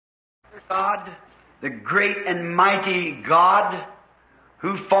God, the great and mighty God,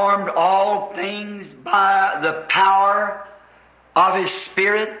 who formed all things by the power of His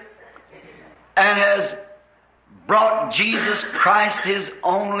Spirit, and has brought Jesus Christ, His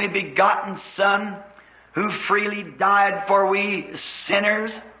only begotten Son, who freely died for we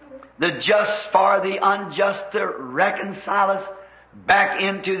sinners, the just for the unjust, to reconcile us back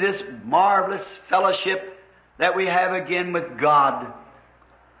into this marvelous fellowship that we have again with God.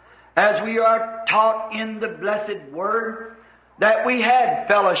 As we are taught in the blessed Word that we had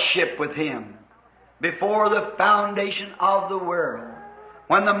fellowship with Him before the foundation of the world,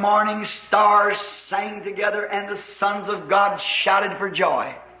 when the morning stars sang together and the sons of God shouted for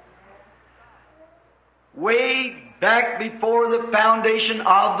joy. Way back before the foundation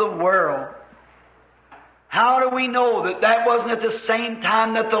of the world. How do we know that that wasn't at the same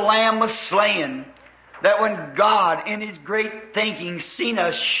time that the Lamb was slain? That when God, in His great thinking, seen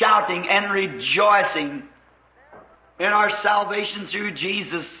us shouting and rejoicing in our salvation through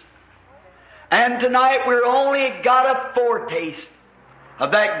Jesus. And tonight we're only got a foretaste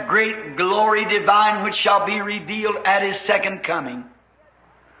of that great glory divine which shall be revealed at His second coming.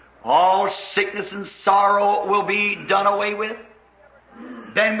 All sickness and sorrow will be done away with.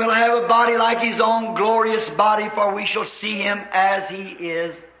 Then we'll have a body like His own glorious body, for we shall see Him as He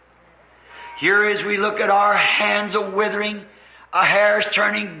is. Here as we look at our hands a-withering, our hairs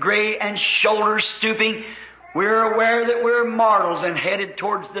turning gray and shoulders stooping, we're aware that we're mortals and headed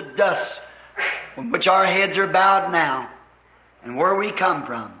towards the dust from which our heads are bowed now, and where we come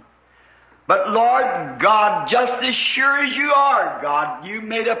from. But Lord God, just as sure as You are, God, You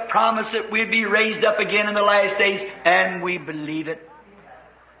made a promise that we'd be raised up again in the last days, and we believe it.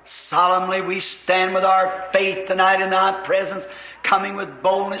 Solemnly we stand with our faith tonight in Thy presence, coming with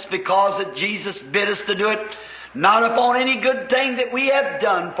boldness because that Jesus bid us to do it, not upon any good thing that we have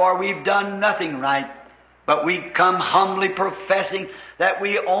done, for we've done nothing right. But we come humbly professing that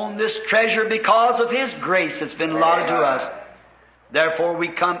we own this treasure because of His grace that's been allotted to us. Therefore we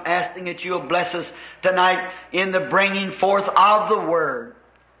come asking that You'll bless us tonight in the bringing forth of the Word.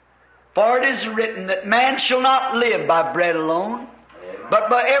 For it is written that man shall not live by bread alone, but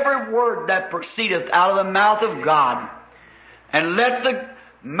by every word that proceedeth out of the mouth of God. And let the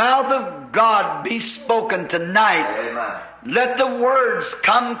mouth of God be spoken tonight. Amen. Let the words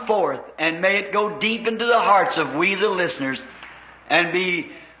come forth, and may it go deep into the hearts of we the listeners, and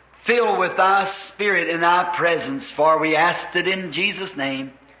be filled with Thy Spirit in Thy presence. For we ask it in Jesus'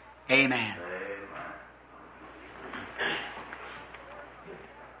 name. Amen.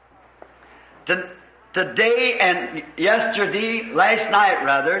 Today and yesterday, last night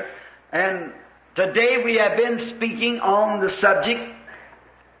rather, and today we have been speaking on the subject,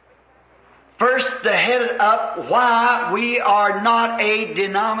 first to head up, why we are not a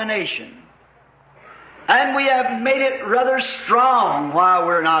denomination. And we have made it rather strong why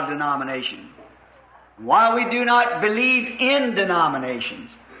we're not a denomination. Why we do not believe in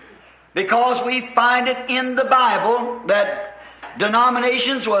denominations. Because we find it in the Bible that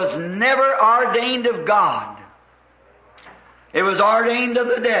denominations was never ordained of God. It was ordained of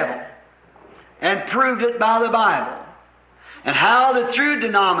the devil, and proved it by the Bible. And how that through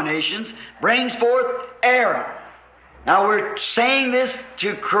denominations brings forth error. Now we're saying this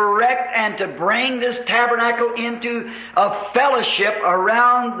to correct and to bring this tabernacle into a fellowship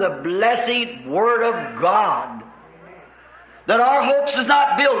around the blessed Word of God. That our hopes is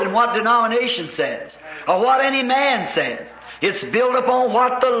not built in what denomination says, or what any man says. It's built upon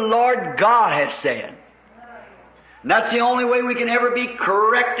what the Lord God has said. And that's the only way we can ever be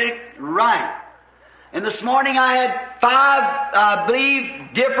corrected right. And this morning I had 5, I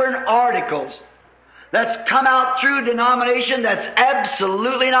believe, different articles that's come out through denomination that's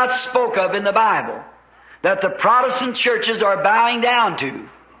absolutely not spoke of in the Bible, that the Protestant churches are bowing down to,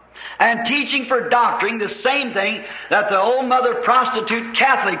 and teaching for doctrine the same thing that the old mother prostitute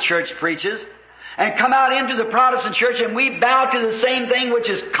Catholic Church preaches, and come out into the Protestant church, and we bow to the same thing which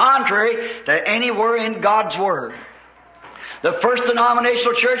is contrary to anywhere in God's Word. The first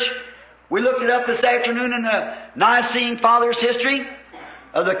denominational church, we looked it up this afternoon in the Nicene Fathers' history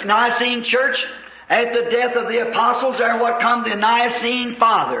of the Nicene Church. At the death of the apostles, there what come the Nicene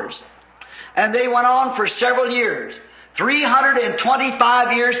Fathers. And they went on for several years.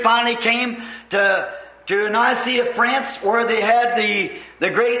 325 years finally came to Nicaea, France, where they had the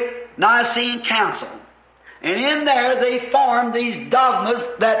great Nicene Council. And in there they formed these dogmas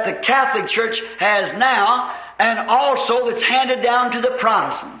that the Catholic Church has now, and also that's handed down to the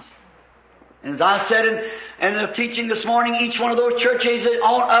Protestants. And as I said in the teaching this morning, each one of those churches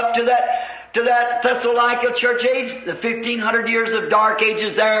on up to that to that Thessalonica church age, the 1500 years of dark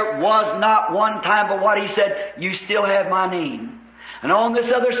ages, there was not one time but what he said, you still have my name. And on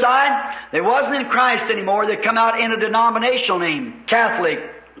this other side, they wasn't in Christ anymore. They come out in a denominational name. Catholic,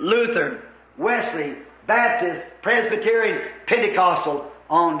 Luther, Wesley, Baptist, Presbyterian, Pentecostal,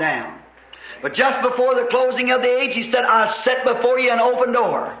 on down. But just before the closing of the age, he said, I set before you an open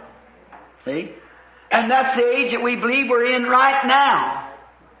door. See? And that's the age that we believe we're in right now.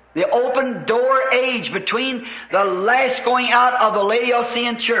 The open door age between the last going out of the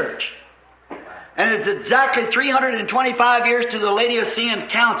Laodicean church. And it's exactly 325 years to the Laodicean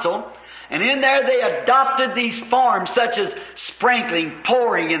Council. And in there they adopted these forms such as sprinkling,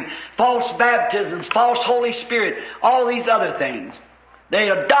 pouring, and false baptisms, false Holy Spirit, all these other things. They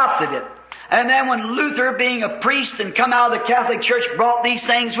adopted it. And then when Luther, being a priest and come out of the Catholic Church, brought these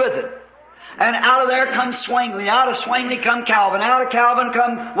things with it. And out of there comes Zwingli, out of Zwingli come Calvin, out of Calvin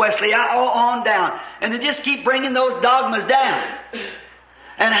come Wesley, on down. And they just keep bringing those dogmas down.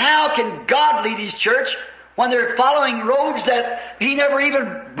 And how can God lead His church when they're following roads that He never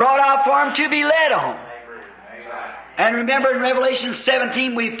even brought out for them to be led on? And remember in Revelation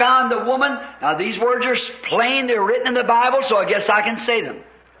 17 we found the woman. Now these words are plain, they're written in the Bible, so I guess I can say them.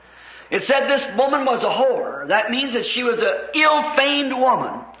 It said this woman was a whore. That means that she was an ill-famed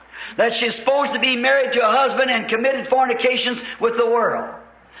woman. That she's supposed to be married to a husband and committed fornications with the world.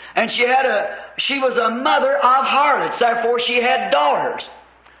 And she was a mother of harlots, therefore she had daughters.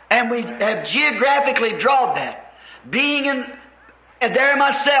 And we have geographically drawn that. Being there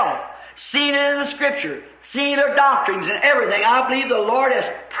myself, seeing it in the Scripture, seeing their doctrines and everything, I believe the Lord has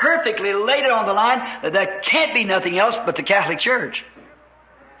perfectly laid it on the line that there can't be nothing else but the Catholic Church.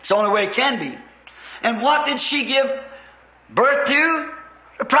 It's the only way it can be. And what did she give birth to?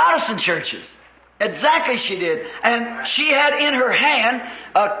 The Protestant churches. Exactly she did. And she had in her hand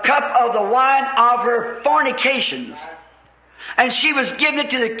a cup of the wine of her fornications. And she was given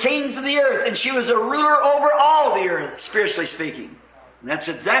it to the kings of the earth. And she was a ruler over all the earth, spiritually speaking. And that's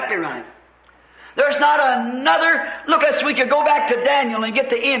exactly right. There's not another... Look, we could go back to Daniel and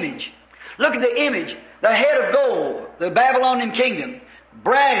get the image. Look at the image. The head of gold, the Babylonian kingdom.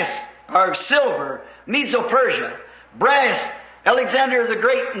 Brass, or silver, Medo-Persia. Brass, Alexander the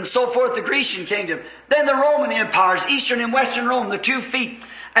Great, and so forth, the Grecian kingdom. Then the Roman empires, Eastern and Western Rome, the 2 feet.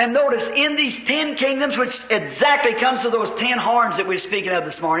 And notice, in these 10 kingdoms, which exactly comes to those 10 horns that we were speaking of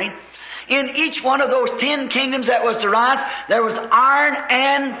this morning, in each one of those 10 kingdoms that was to rise, there was iron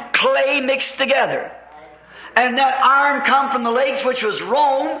and clay mixed together. And that iron come from the lakes, which was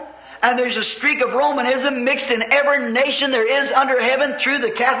Rome, and there's a streak of Romanism mixed in every nation there is under heaven through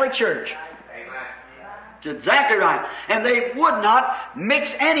the Catholic Church. It's exactly right. And they would not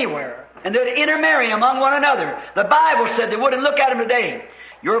mix anywhere. And they'd intermarry among one another. The Bible said they wouldn't. Look at them today.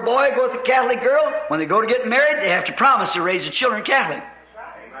 Your boy go with a Catholic girl. When they go to get married, they have to promise to raise the children Catholic.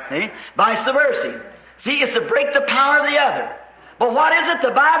 See? Vice versa. See, it's to break the power of the other. But what is it?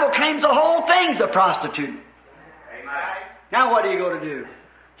 The Bible claims the whole thing's a prostitute. Now what are you going to do?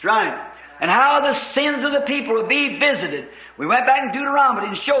 That's right. And how the sins of the people will be visited. We went back in Deuteronomy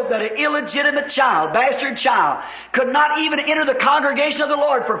and showed that an illegitimate child, bastard child, could not even enter the congregation of the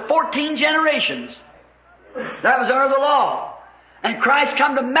Lord for 14 generations. That was under the law. And Christ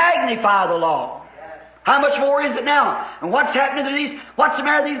come to magnify the law. How much more is it now? And what's happening to these? What's the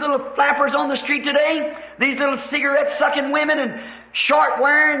matter with these little flappers on the street today? These little cigarette-sucking women and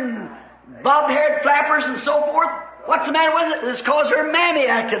short-wearing, bob-haired flappers and so forth? What's the matter with it? It's because her mammy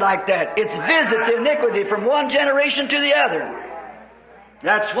acted like that. It's visit the iniquity from one generation to the other.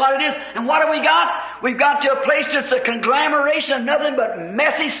 That's what it is. And what have we got? We've got to a place that's a conglomeration of nothing but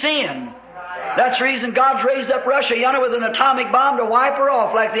messy sin. That's the reason God's raised up Russia yonder with an atomic bomb to wipe her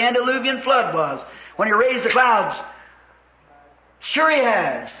off like the antediluvian flood was when He raised the clouds. Sure He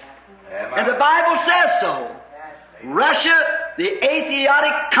has. And the Bible says so. Russia, the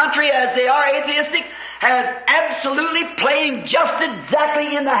atheistic country as they are atheistic, has absolutely playing just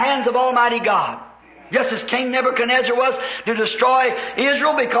exactly in the hands of Almighty God. Just as King Nebuchadnezzar was to destroy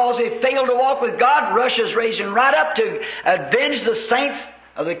Israel because they failed to walk with God, Russia's raising right up to avenge the saints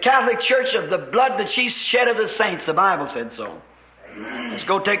of the Catholic Church of the blood that she shed of the saints. The Bible said so. Let's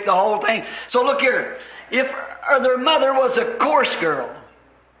go take the whole thing. So look here. If their mother was a coarse girl,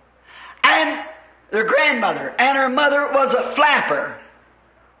 and their grandmother, and her mother was a flapper,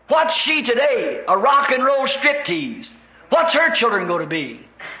 what's she today? A rock and roll striptease. What's her children going to be?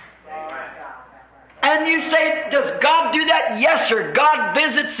 And you say, does God do that? Yes, sir. God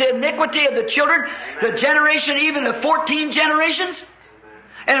visits the iniquity of the children, the generation even of 14 generations.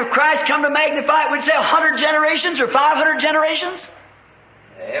 And if Christ come to magnify it, we'd say 100 generations or 500 generations.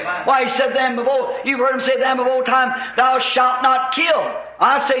 Why, he said them of old, you've heard him say them of old time, thou shalt not kill.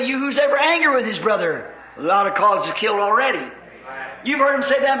 I say, you who's ever angry with his brother, a lot of causes killed already. You've heard him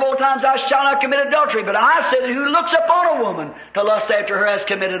say them of old times, thou shalt not commit adultery. But I say that who looks upon a woman to lust after her has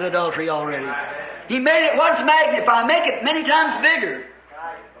committed adultery already. He made it once magnified, make it many times bigger.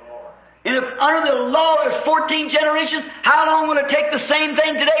 And if under the law there's 14 generations, how long will it take the same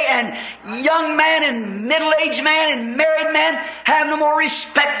thing today? And young man and middle-aged man and married man have no more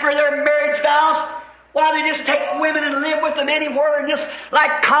respect for their marriage vows? Why, they just take women and live with them anywhere and just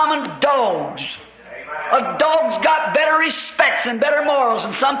like common dogs. A dog's got better respects and better morals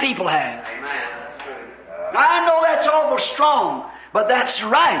than some people have. Now, I know that's awful strong, but that's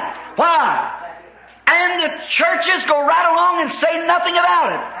right. Why? And the churches go right along and say nothing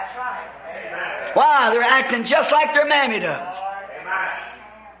about it. Why? They're acting just like their mammy does.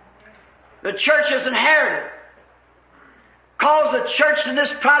 The church has inherited. Because the church and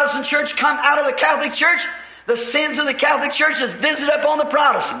this Protestant church come out of the Catholic Church, the sins of the Catholic Church is visited upon the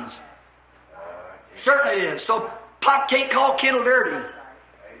Protestants. Certainly it is. So pot can't call kettle dirty.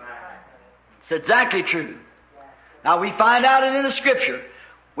 It's exactly true. Now we find out it in the Scripture.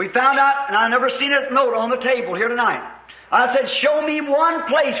 We found out, and I never seen it note on the table here tonight. I said, show me one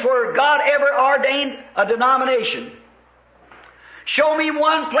place where God ever ordained a denomination. Show me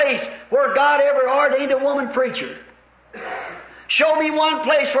one place where God ever ordained a woman preacher. Show me one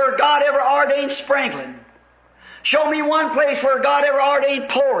place where God ever ordained sprinkling. Show me one place where God ever ordained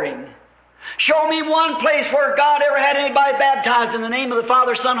pouring. Show me one place where God ever had anybody baptized in the name of the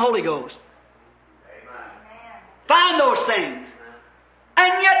Father, Son, Holy Ghost. Amen. Find those things.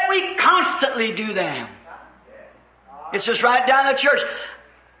 And yet we constantly do them. It's just right down the church.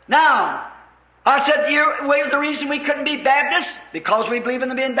 Now, I said the reason we couldn't be Baptists, because we believe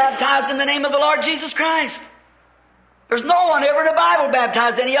in being baptized in the name of the Lord Jesus Christ. There's no one ever in the Bible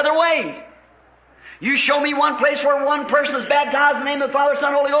baptized any other way. You show me one place where one person is baptized in the name of the Father,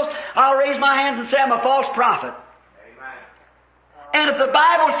 Son, Holy Ghost, I'll raise my hands and say I'm a false prophet. Amen. And if the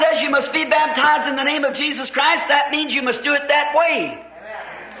Bible says you must be baptized in the name of Jesus Christ, that means you must do it that way.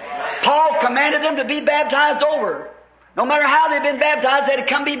 Amen. Paul commanded them to be baptized over. No matter how they've been baptized, they had to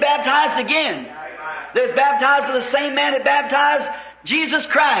come be baptized again. They was baptized with the same man that baptized Jesus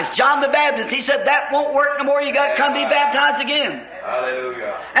Christ, John the Baptist. He said, that won't work no more, you got to come be baptized again.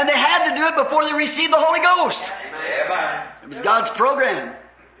 Hallelujah. And they had to do it before they received the Holy Ghost. Amen. It was God's program.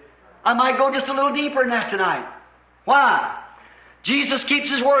 I might go just a little deeper than that tonight. Why? Jesus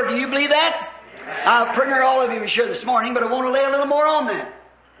keeps His word. Do you believe that? I've pretty near all of you were sure this morning, but I want to lay a little more on that.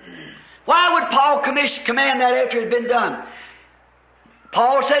 Why would Paul command that after it had been done?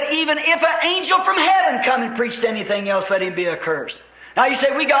 Paul said, even if an angel from heaven come and preached anything else, let him be accursed. Now you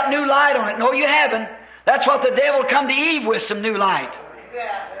say, we got new light on it. No, you haven't. That's what the devil come to Eve with, some new light.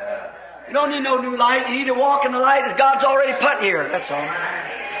 You don't need no new light. You need to walk in the light that God's already put here. That's all.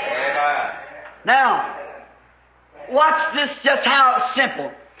 Now, watch this, just how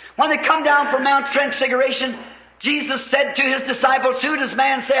simple. When they come down from Mount Transfiguration, Jesus said to His disciples, who does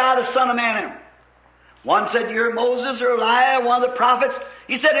man say I, the Son of Man, am? One said, you're Moses or Elijah, one of the prophets.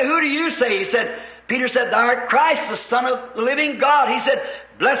 He said, who do you say? He said, Peter said, thou art Christ, the Son of the living God. He said,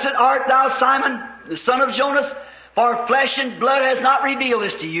 blessed art thou, Simon, the son of Jonas, for flesh and blood has not revealed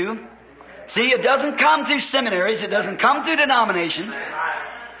this to you. See, it doesn't come through seminaries. It doesn't come through denominations.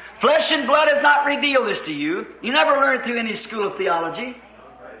 Flesh and blood has not revealed this to you. You never learned through any school of theology.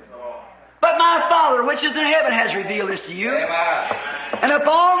 But my Father, which is in heaven, has revealed this to you. And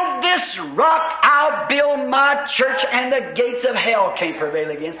upon this rock I'll build my church, and the gates of hell can't prevail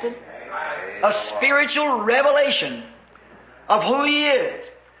against it. A spiritual revelation of who He is.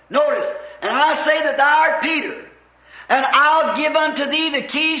 Notice, and I say that thou art Peter, and I'll give unto thee the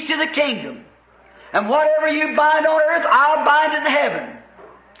keys to the kingdom. And whatever you bind on earth, I'll bind it in heaven.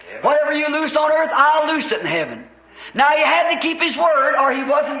 Whatever you loose on earth, I'll loose it in heaven. Now He had to keep His word, or He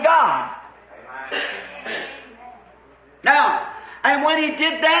wasn't God. Now, and when He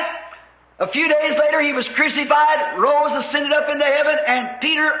did that, a few days later He was crucified, rose, ascended up into heaven, and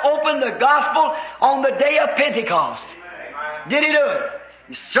Peter opened the gospel on the day of Pentecost. Did he do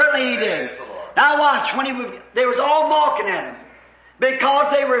it? Certainly he did. Now watch, when they was all mocking at Him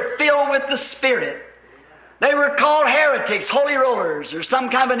because they were filled with the Spirit. They were called heretics, holy rollers, or some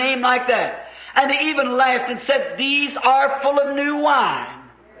kind of a name like that. And they even laughed and said, these are full of new wine.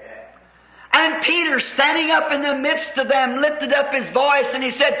 And Peter, standing up in the midst of them, lifted up his voice, and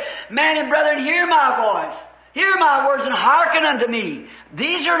he said, men and brethren, hear my voice. Hear my words and hearken unto me.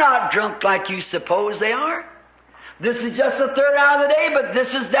 These are not drunk like you suppose they are. This is just the third hour of the day, but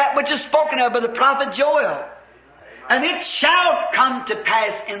this is that which is spoken of by the prophet Joel. And it shall come to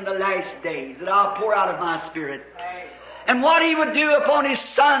pass in the last days that I'll pour out of my Spirit. And what He would do upon His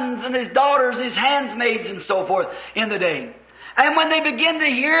sons and His daughters, His handmaids and so forth in the day. And when they begin to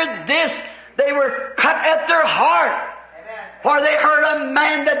hear this, they were cut at their heart. For they heard a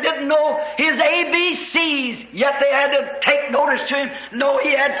man that didn't know his ABCs, yet they had to take notice to him, know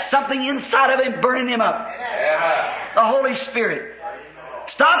he had something inside of him burning him up. The Holy Spirit.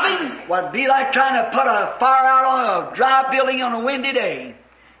 Stopping would be like trying to put a fire out on a dry building on a windy day.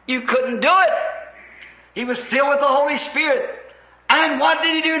 You couldn't do it. He was filled with the Holy Spirit. And what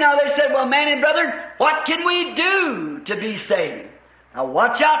did he do? Now they said, well, man and brethren, what can we do to be saved? Now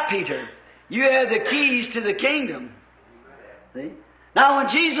watch out, Peter. You have the keys to the kingdom. See? Now when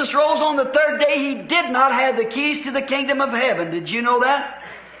Jesus rose on the third day, He did not have the keys to the kingdom of heaven. Did you know that?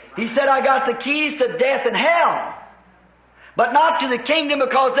 He said, I got the keys to death and hell. But not to the kingdom,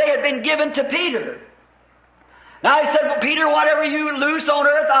 because they had been given to Peter. Now He said, well, Peter, whatever you loose on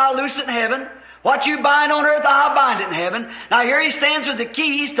earth, I'll loose it in heaven. What you bind on earth, I'll bind it in heaven. Now here He stands with the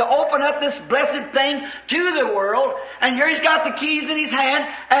keys to open up this blessed thing to the world. And here He's got the keys in His hand.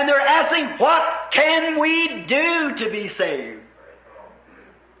 And they're asking, what can we do to be saved?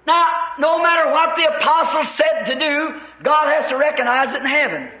 Now, no matter what the apostles said to do, God has to recognize it in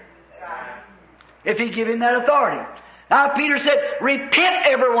heaven. If He give Him that authority. Now Peter said, repent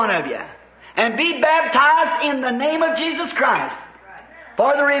every one of you, and be baptized in the name of Jesus Christ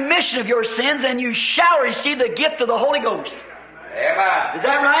for the remission of your sins, and you shall receive the gift of the Holy Ghost. Amen. Is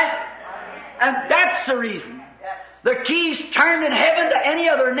that right? And that's the reason. The keys turned in heaven to any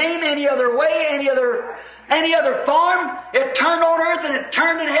other name, any other way, any other form. It turned on earth and it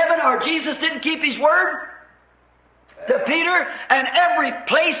turned in heaven, or Jesus didn't keep His word to Peter. And every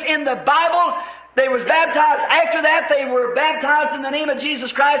place in the Bible, they was baptized. After that, they were baptized in the name of Jesus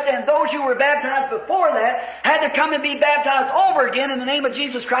Christ, and those who were baptized before that had to come and be baptized over again in the name of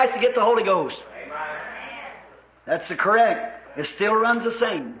Jesus Christ to get the Holy Ghost. Amen. That's the correct. It still runs the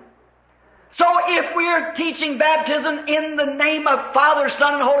same. So if we're teaching baptism in the name of Father,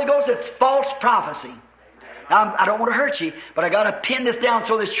 Son, and Holy Ghost, it's false prophecy. Now, I don't want to hurt you, but I got to pin this down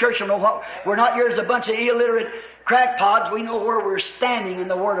so this church will know what we're not here as a bunch of illiterate crackpots. We know where we're standing in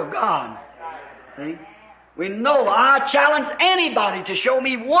the Word of God. See? We know. I challenge anybody to show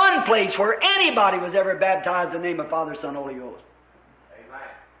me one place where anybody was ever baptized in the name of Father, Son, Holy Ghost. Amen.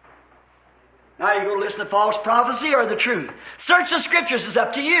 Now you go listen to false prophecy or the truth. Search the Scriptures. It's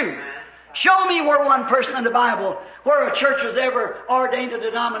up to you. Show me where one person in the Bible, where a church was ever ordained a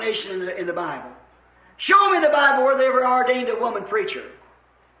denomination in the Bible. Show me the Bible where they ever ordained a woman preacher.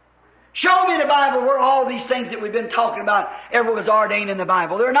 Show me the Bible where all these things that we've been talking about ever was ordained in the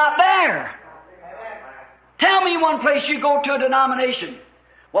Bible. They're not there. Tell me one place you go to a denomination.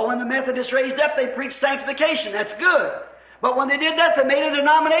 Well, when the Methodists raised up, they preached sanctification. That's good. But when they did that, they made a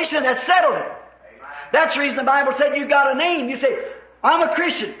denomination and that settled it. That's the reason the Bible said you got a name. You say, I'm a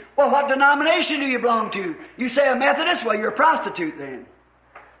Christian. Well, what denomination do you belong to? You say a Methodist? Well, you're a prostitute then.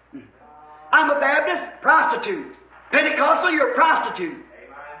 I'm a Baptist? Prostitute. Pentecostal? You're a prostitute.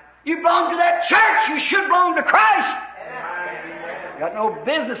 You belong to that church. You should belong to Christ. Got no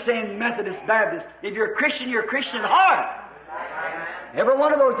business saying Methodist, Baptist. If you're a Christian, you're a Christian at heart. Every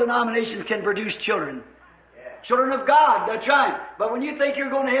one of those denominations can produce children. Children of God, that's right. But when you think you're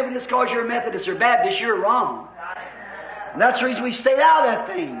going to heaven just because you're a Methodist or Baptist, you're wrong. And that's the reason we stay out of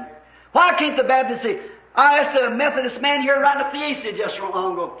that thing. Why can't the Baptist say, I asked a Methodist man here right in the Fiesta just so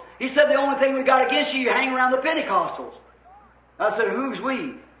long ago. He said, the only thing we got against you hang around the Pentecostals. I said, who's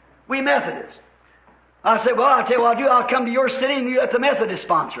we? We Methodists. I said, well, I'll tell you what I'll do. I'll come to your city and you let the Methodists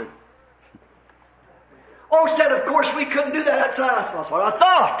sponsor it. Oh, said, of course we couldn't do that. That's what I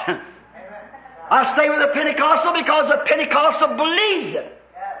thought. I stay with the Pentecostal because the Pentecostal believes it.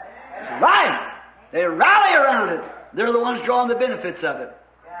 Right. They rally around it. They're the ones drawing the benefits of it.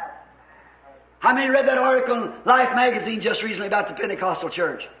 How many read that article in Life magazine just recently about the Pentecostal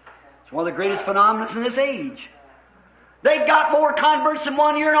church? It's one of the greatest phenomena in this age. They got more converts in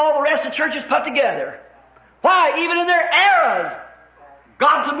 1 year than all the rest of the churches put together. Why? Even in their eras,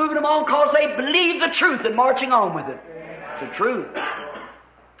 God's moving them on because they believe the truth and marching on with it. It's the truth.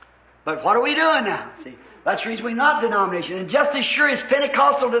 But what are we doing now? See, that's the reason we're not denomination. And just as sure as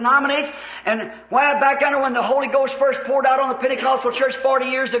Pentecostal denominates, and way back under when the Holy Ghost first poured out on the Pentecostal church 40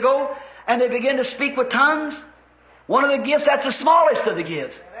 years ago, and they began to speak with tongues, one of the gifts, that's the smallest of the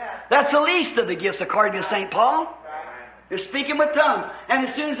gifts. That's the least of the gifts, according to St. Paul. They're speaking with tongues. And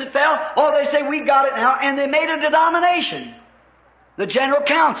as soon as it fell, oh, they say, we got it now. And they made a denomination. The General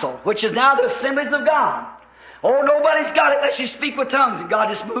Council, which is now the Assemblies of God. Oh, nobody's got it unless you speak with tongues. And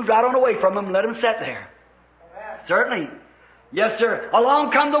God just moved right on away from them and let them sit there. Certainly. Yes, sir.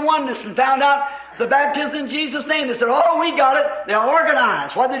 Along come the oneness and found out the baptism in Jesus' name. They said, oh, we got it. They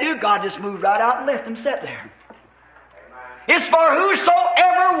organized. What did they do? God just moved right out and left them sit there. It's for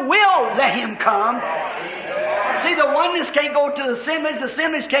whosoever will let him come. See, the oneness can't go to the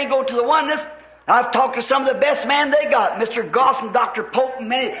assemblies can't go to the oneness. I've talked to some of the best men they got, Mr. Goss and Dr. Pope and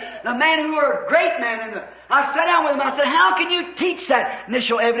many, the men who are great men. I sat down with them, I said, how can you teach that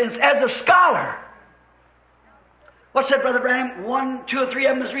initial evidence as a scholar? Well, said Brother Branham, 1, 2 or 3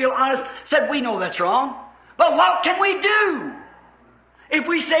 of them was real honest, said, we know that's wrong. But what can we do? If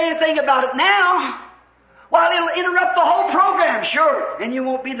we say anything about it now, well, it'll interrupt the whole program, sure. And you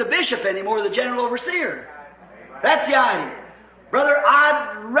won't be the bishop anymore, the general overseer. That's the idea. Brother,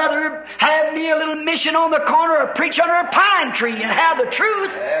 I'd rather have me a little mission on the corner or preach under a pine tree and have the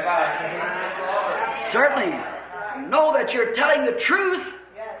truth. Certainly. Know that you're telling the truth.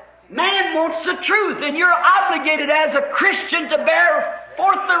 Man wants the truth, and you're obligated as a Christian to bear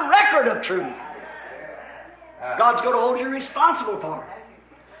forth the record of truth. God's going to hold you responsible for it.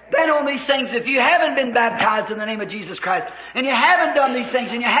 Then on these things, if you haven't been baptized in the name of Jesus Christ, and you haven't done these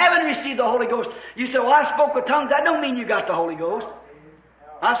things, and you haven't received the Holy Ghost, you say, well, I spoke with tongues. That don't mean you got the Holy Ghost.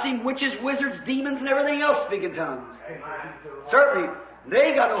 I've seen witches, wizards, demons, and everything else speak in tongues. Certainly,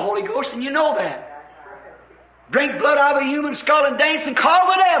 they got the Holy Ghost, and you know that. Drink blood out of a human skull and dance and call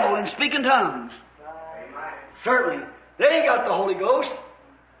the devil and speak in tongues. Certainly, they got the Holy Ghost.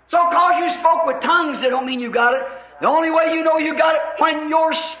 So because you spoke with tongues, that don't mean you got it. The only way you know you got it, when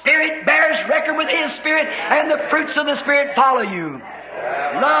your spirit bears record with His Spirit and the fruits of the Spirit follow you.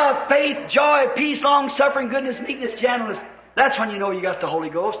 Love, faith, joy, peace, long-suffering, goodness, meekness, gentleness. That's when you know you got the Holy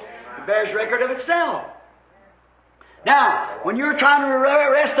Ghost. It bears record of itself. Now, when you're trying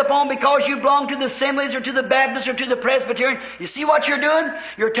to rest upon because you belong to the Assemblies or to the Baptists or to the Presbyterian, you see what you're doing?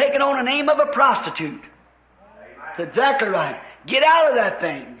 You're taking on the name of a prostitute. That's exactly right. Get out of that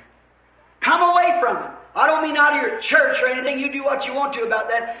thing. Come away from it. I don't mean out of your church or anything. You do what you want to about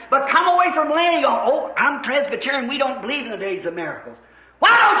that. But come away from laying on, oh, I'm Presbyterian. We don't believe in the days of miracles.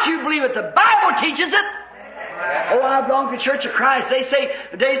 Why don't you believe it? The Bible teaches it. Oh, I belong to the Church of Christ. They say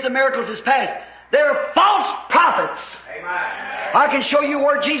the days of miracles is past. They're false prophets. I can show you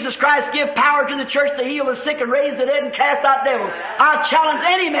where Jesus Christ give power to the church to heal the sick and raise the dead and cast out devils. I challenge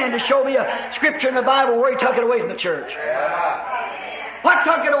any man to show me a scripture in the Bible where he took it away from the church. What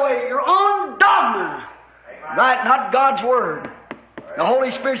took it away? Your own dogma. Right, not God's Word. The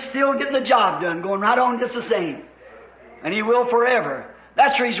Holy Spirit's still getting the job done, going right on just the same. And He will forever.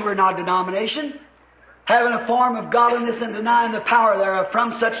 That's the reason we're not a denomination. Having a form of godliness and denying the power thereof,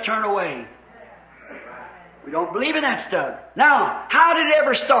 from such turn away. We don't believe in that stuff. Now, how did it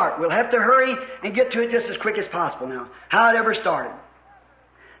ever start? We'll have to hurry and get to it just as quick as possible now. How it ever started.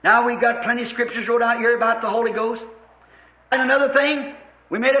 Now, we've got plenty of scriptures wrote out here about the Holy Ghost. And another thing,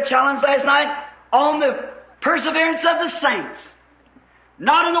 we made a challenge last night on the perseverance of the saints.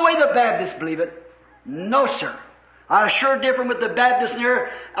 Not in the way the Baptists believe it. No, sir. I sure differ with the Baptists in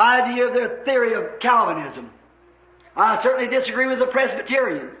their idea of their theory of Calvinism. I certainly disagree with the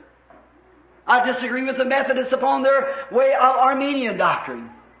Presbyterians. I disagree with the Methodists upon their way of Armenian doctrine.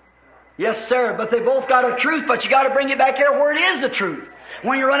 Yes, sir, but they both got a truth, but you got to bring it back here where it is the truth.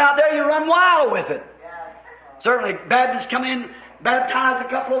 When you run out there, you run wild with it. Certainly, Baptists come in, baptize a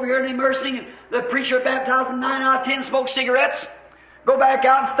couple over here in the immersing, and the preacher baptized them 9 out of 10 smoke cigarettes. Go back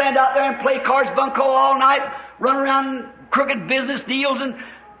out and stand out there and play cards, bunco all night, run around crooked business deals, and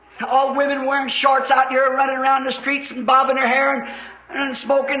all women wearing shorts out here running around the streets and bobbing their hair and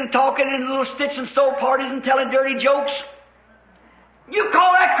smoking and talking and little stitch and sew parties and telling dirty jokes. You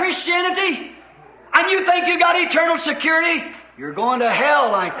call that Christianity? And you think you got eternal security? You're going to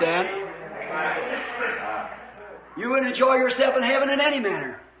hell like that. You wouldn't enjoy yourself in heaven in any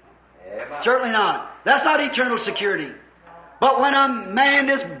manner. Certainly not. That's not eternal security. But when a man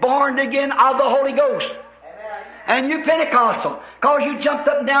is born again of the Holy Ghost, and you Pentecostal, because you jumped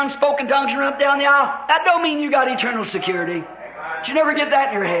up and down, spoke in tongues, and run up down the aisle, that don't mean you got eternal security. But you never get that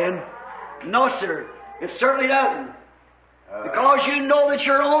in your head. No, sir. It certainly doesn't. Because you know that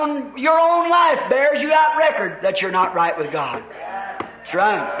your own life bears you out record that you're not right with God. That's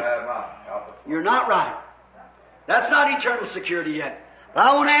right. You're not right. That's not eternal security yet. But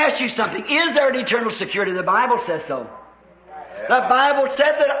I want to ask you something. Is there an eternal security? The Bible says so. The Bible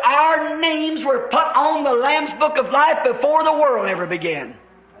said that our names were put on the Lamb's Book of Life before the world ever began.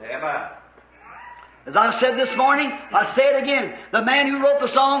 Amen. As I said this morning, I say it again. The man who wrote the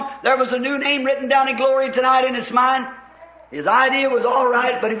song, there was a new name written down in glory tonight in his mind. His idea was all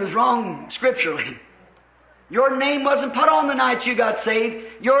right, but he was wrong scripturally. Your name wasn't put on the night you got saved.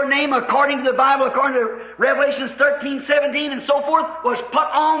 Your name, according to the Bible, according to Revelations 13, 17, and so forth, was put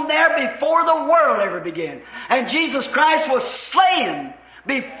on there before the world ever began. And Jesus Christ was slain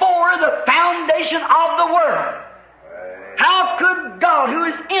before the foundation of the world. How could God, who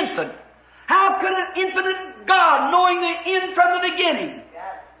is infinite, how could an infinite God, knowing the end from the beginning,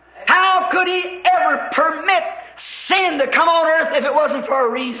 how could He ever permit sin to come on earth if it wasn't for a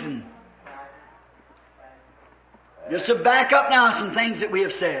reason? Just to back up now some things that we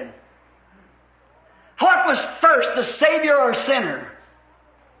have said. What was first, the Savior or sinner?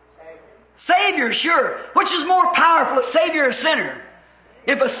 Savior, sure. Which is more powerful, a Savior or sinner?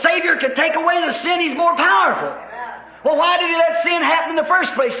 If a Savior could take away the sin, He's more powerful. Well, why did He let sin happen in the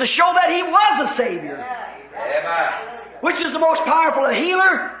first place? To show that He was a Savior. Which is the most powerful, a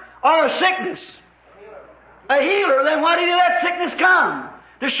healer or a sickness? A healer, then why did He let sickness come?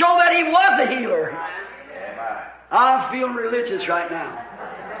 To show that He was a healer. I'm feeling religious right now.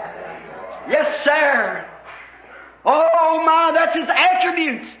 Yes, sir. Oh my, that's His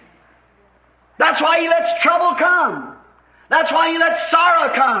attributes. That's why He lets trouble come. That's why He lets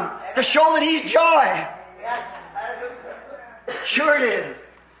sorrow come. To show that He's joy. Sure it is.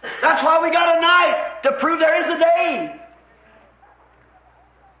 That's why we got a night, to prove there is a day.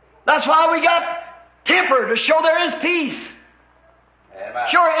 That's why we got temper, to show there is peace.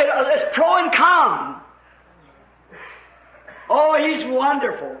 Sure, it's pro and con. Oh, He's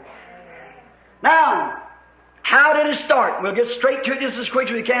wonderful. Now, how did it start? We'll get straight to it just as quick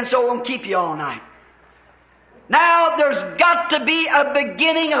as we can, so it won't keep you all night. Now, there's got to be a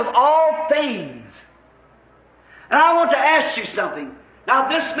beginning of all things. And I want to ask you something. Now,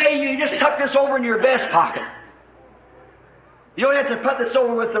 you just tuck this over in your vest pocket. You don't have to put this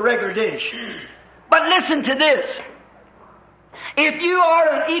over with the regular dish. But listen to this. If you are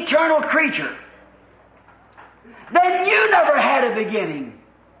an eternal creature, then you never had a beginning,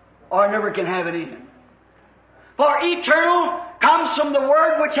 or never can have an end. For eternal comes from the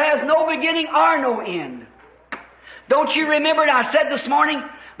word which has no beginning or no end. Don't you remember, and I said this morning,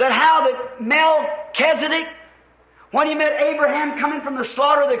 that how that Melchizedek, when he met Abraham coming from the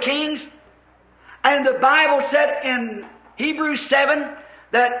slaughter of the kings, and the Bible said in Hebrews 7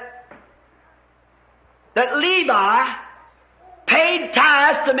 that Levi paid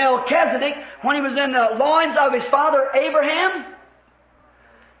tithes to Melchizedek when he was in the loins of his father Abraham.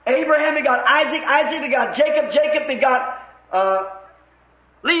 Abraham begot Isaac, Isaac begot Jacob, Jacob begot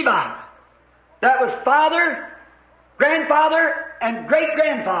Levi. That was father, grandfather, and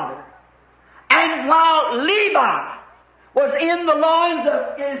great-grandfather. And while Levi was in the loins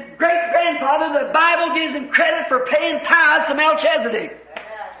of his great-grandfather, the Bible gives him credit for paying tithes to Melchizedek.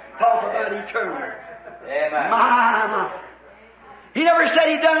 Talk about eternal. My. He never said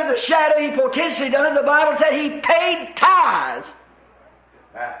he done it in the shadow, he potentially done it. The Bible said he paid tithes.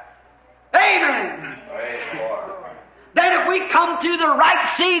 Amen. Then if we come to the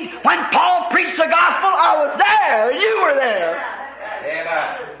right seed, when Paul preached the gospel, I was there, you were there.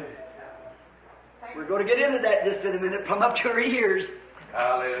 Amen. We're going to get into that just in a minute, plumb up to our ears.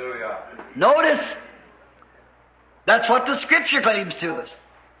 Hallelujah. Notice, that's what the Scripture claims to us.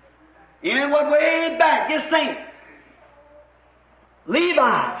 You went way back, just think.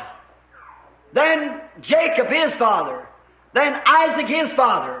 Levi, then Jacob his father, then Isaac his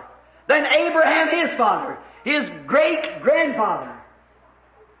father, then Abraham his father, his great-grandfather.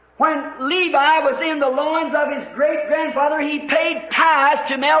 When Levi was in the loins of his great-grandfather, he paid tithes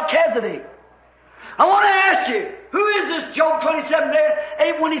to Melchizedek. I want to ask you, who is this Job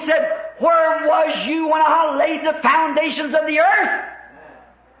 27:8 when he said, "Where was you when I laid the foundations of the earth?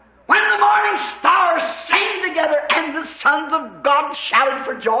 When the morning stars sang together and the sons of God shouted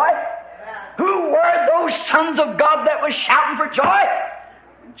for joy?" Who were those sons of God that was shouting for joy?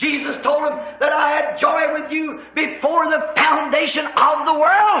 Jesus told them that I had joy with you before the foundation of the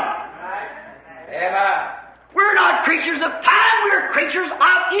world. Amen. We're not creatures of time, we're creatures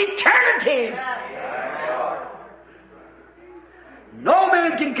of eternity. No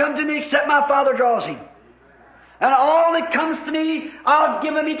man can come to me except my Father draws him. And all that comes to me, I'll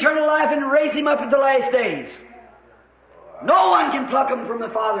give him eternal life and raise him up at the last days. No one can pluck him from the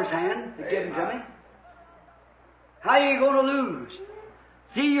Father's hand to give him to me. How are you going to lose?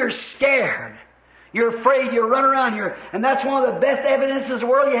 See, you're scared. You're afraid. You run around here. And that's one of the best evidences in the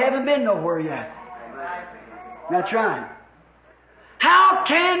world you haven't been nowhere yet. That's right. How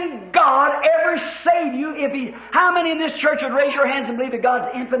can God ever save you if He... How many in this church would raise your hands and believe that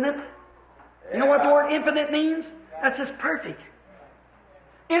God's infinite? You know what the word infinite means? That's just perfect.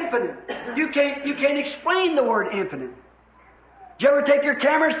 Infinite. You can't explain the word infinite. Did you ever take your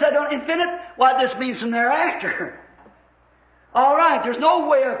camera and set on infinite? What this means from thereafter. All right, there's no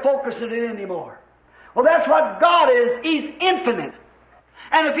way of focusing it anymore. Well, that's what God is. He's infinite.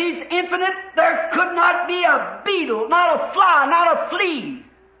 And if He's infinite, there could not be a beetle, not a fly, not a flea,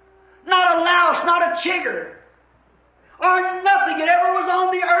 not a louse, not a chigger, or nothing that ever was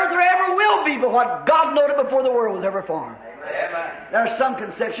on the earth or ever will be but what God knowed it before the world was ever formed. Amen. There's some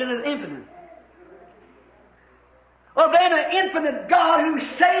conception of infinite. Well, then an infinite God who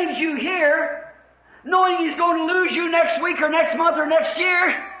saves you here, knowing He's going to lose you next week or next month or next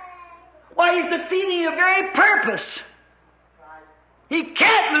year, why, He's defeating your very purpose. He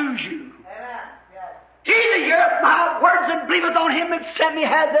can't lose you. He that heareth my words and believeth on Him that sent me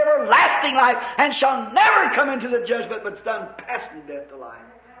has everlasting life, and shall never come into the judgment, but done passed from death to life.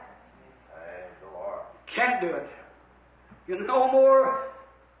 Can't do it. You no more.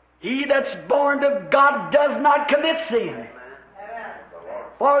 He that's born of God does not commit sin.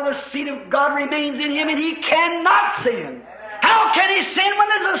 For the seed of God remains in him, and he cannot sin. How can he sin when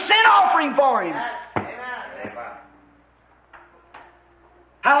there's a sin offering for him?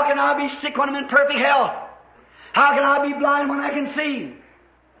 How can I be sick when I'm in perfect health? How can I be blind when I can see?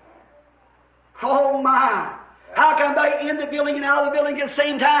 Oh my! How can I be in the building and out of the building at the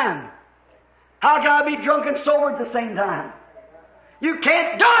same time? How can I be drunk and sober at the same time? You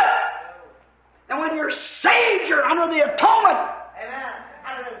can't do it! And when you're saved, you're under the atonement.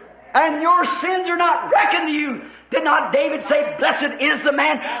 And your sins are not reckoned to you. Did not David say, "Blessed is the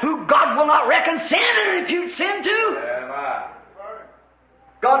man who God will not reckon sin and impute sin to"?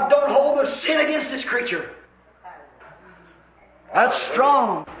 God don't hold the sin against His creature. That's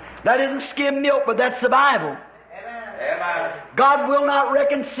strong. That isn't skim milk, but that's the Bible. God will not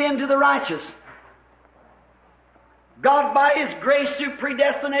reckon sin to the righteous. God, by His grace through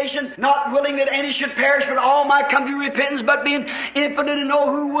predestination, not willing that any should perish, but all might come to repentance, but being infinite to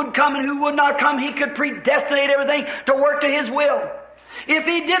know who would come and who would not come, He could predestinate everything to work to His will. If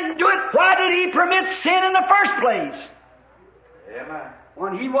He didn't do it, why did He permit sin in the first place? Amen.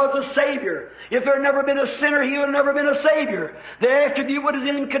 When He was a Savior. If there had never been a sinner, He would have never been a Savior. The attribute what is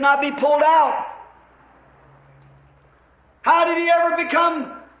in Him could not be pulled out. How did He ever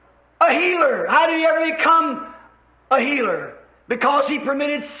become a healer? How did He ever become a healer? Because He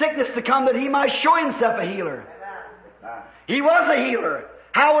permitted sickness to come that He might show Himself a healer. He was a healer.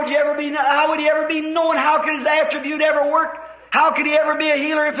 How would He ever be known? How could His attribute ever work? How could He ever be a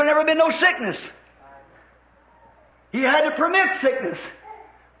healer if there never been no sickness? He had to permit sickness.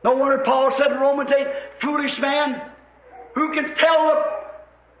 No wonder Paul said in Romans 8, "Foolish man, who can tell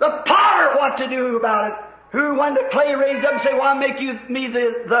the potter what to do about it? Who, when the clay raised up, and say, why make you me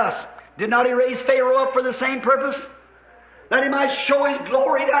thus? Did not He raise Pharaoh up for the same purpose? That he might show His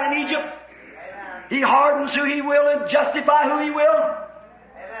glory down in Egypt? He hardens who He will and justify who He will.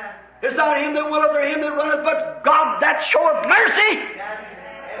 It's not him that willeth or him that runneth, but God that showeth mercy."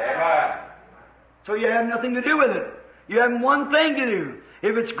 So you have nothing to do with it. You have one thing to do.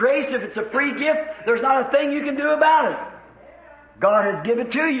 If it's grace, if it's a free gift, there's not a thing you can do about it. God has given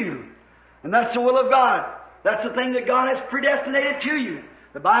it to you. And that's the will of God. That's the thing that God has predestinated to you.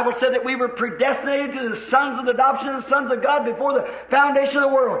 The Bible said that we were predestinated to the sons of the adoption of the sons of God before the foundation of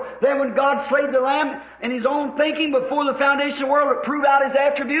the world. Then when God slayed the Lamb in His own thinking before the foundation of the world to prove out His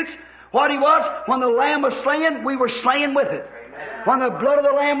attributes, what He was, when the Lamb was slain, we were slain with it. When the blood of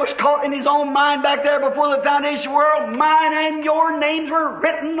the Lamb was caught in His own mind back there before the foundation of the world, mine and your names were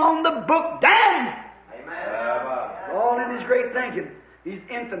written on the book down. All in His great thinking. He's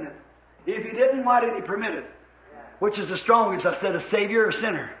infinite. If He didn't, why did He permit it? Which is the strongest, I said, a Savior or a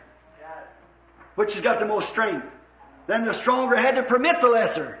sinner? Which has got the most strength? Then the stronger had to permit the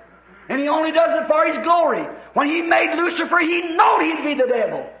lesser. And He only does it for His glory. When He made Lucifer, He knew he'd be the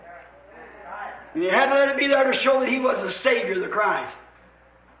devil. And He had to let it be there to show that He was the Savior, the Christ.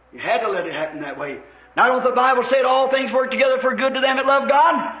 He had to let it happen that way. Now, don't the Bible say that all things work together for good to them that love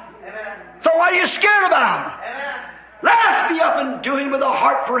God? Amen. So what are you scared about? Amen. Let us be up and do Him with a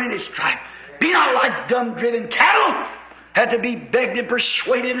heart for any strife. Be not like dumb driven cattle. Had to be begged and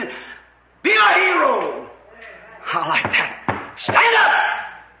persuaded. Be a hero. I like that. Stand up.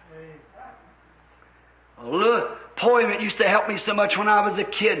 A little poem that used to help me so much when I was a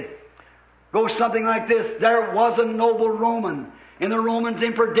kid goes something like this. There was a noble Roman in the Romans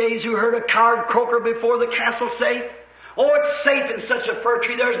in for days who heard a coward croaker before the castle safe. Oh, it's safe in such a fir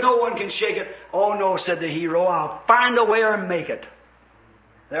tree, there's no one can shake it. Oh no, said the hero, I'll find a way and make it.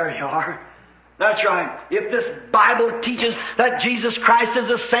 There you are. That's right. If this Bible teaches that Jesus Christ is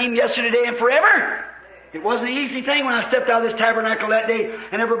the same yesterday, today, and forever, It wasn't an easy thing when I stepped out of this tabernacle that day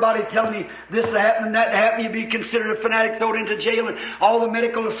and everybody telling me this happened, that happened, you'd be considered a fanatic, thrown into jail, and all the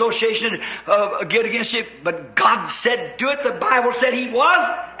medical association get against you. But God said, do it. The Bible said He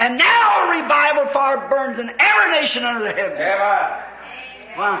was. And now a revival fire burns in every nation under the heaven.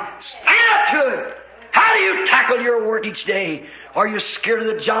 Why? Stand up to it. How do you tackle your work each day? Are you scared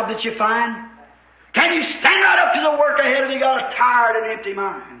of the job that you find? Can you stand right up to the work ahead of you got a tired and empty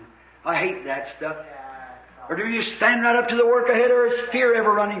mind? I hate that stuff. Or do you stand right up to the work ahead, or is fear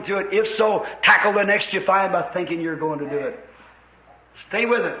ever running through it? If so, tackle the next you find by thinking you're going to do it. Stay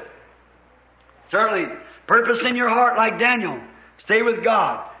with it. Certainly, purpose in your heart like Daniel. Stay with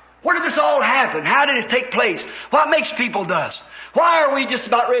God. Where did this all happen? How did it take place? What makes people dust? Why are we just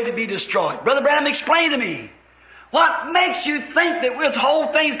about ready to be destroyed? Brother Branham, explain to me. What makes you think that this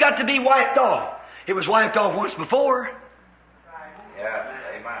whole thing's got to be wiped off? It was wiped off once before.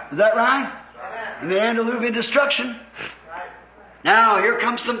 Yeah, amen. Is that right? In the antediluvian destruction. Now, here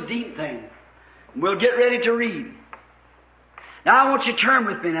comes some deep thing. We'll get ready to read. Now, I want you to turn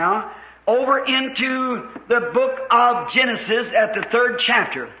with me now over into the book of Genesis at the 3rd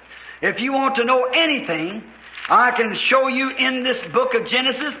chapter. If you want to know anything, I can show you in this book of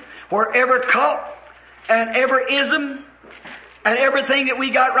Genesis where every cult and every ism and everything that we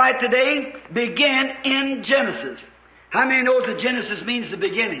got right today began in Genesis. How many knows that Genesis means the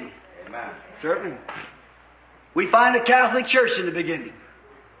beginning? Amen. Certainly. We find the Catholic Church in the beginning.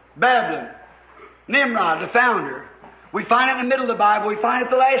 Babylon. Nimrod, the founder. We find it in the middle of the Bible. We find it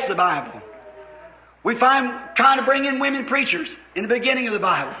at the last of the Bible. We find trying to bring in women preachers in the beginning of the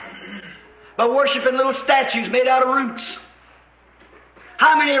Bible. By worshiping little statues made out of roots.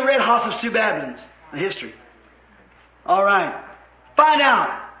 How many have read House of Two Babylons in history? All right. Find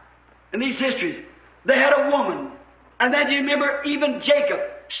out in these histories. They had a woman. And then do you remember even Jacob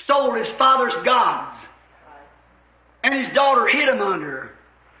stole his father's gods. And his daughter hid him under her.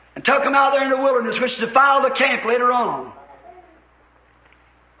 And took him out there in the wilderness, which defiled the camp later on.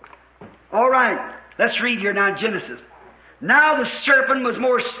 All right. Let's read here now in Genesis. Now the serpent was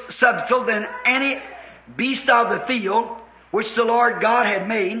more subtle than any beast of the field, which the Lord God had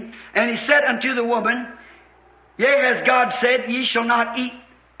made. And he said unto the woman, Yea, as God said, ye shall not eat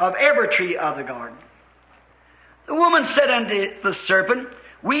of every tree of the garden. The woman said unto the serpent,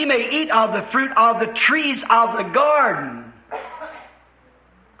 We may eat of the fruit of the trees of the garden,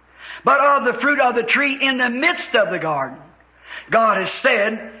 but of the fruit of the tree in the midst of the garden, God has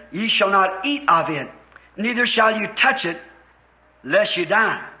said, Ye shall not eat of it, neither shall you touch it, lest you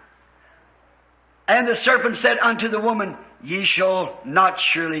die. And the serpent said unto the woman, Ye shall not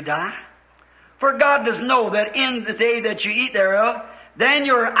surely die. For God does know that in the day that you eat thereof, then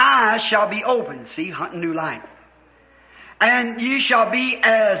your eyes shall be opened. See, hunting new light. And you shall be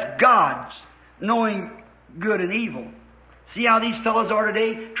as gods, knowing good and evil. See how these fellows are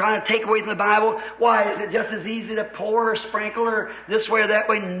today, trying to take away from the Bible? Why, is it just as easy to pour or sprinkle or this way or that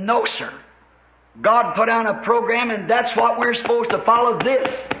way? No, sir. God put on a program, and that's what we're supposed to follow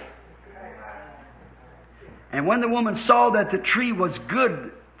this. And when the woman saw that the tree was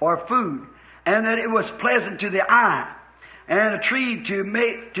good for food, and that it was pleasant to the eye, and a tree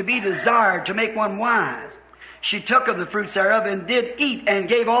to be desired to make one wise, she took of the fruits thereof, and did eat, and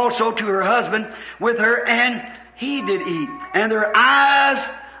gave also to her husband with her, and he did eat. And their eyes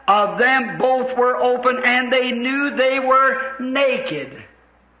of them both were open, and they knew they were naked.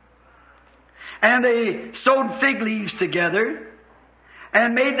 And they sewed fig leaves together,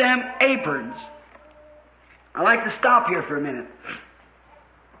 and made them aprons. I'd like to stop here for a minute.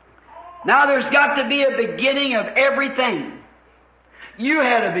 Now there's got to be a beginning of everything. You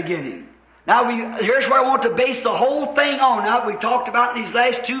had a beginning. Now here's where I want to base the whole thing on. Now we talked about these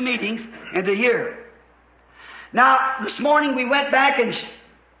last 2 meetings into here. Now this morning we went back and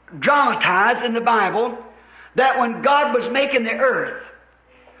dramatized in the Bible that when God was making the earth,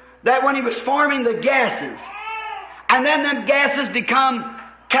 that when He was forming the gases, and then them gases become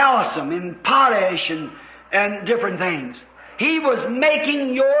calcium and potash and different things. He was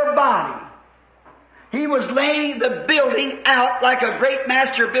making your body. He was laying the building out like a great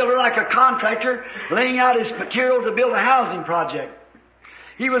master builder, like a contractor, laying out his material to build a housing project.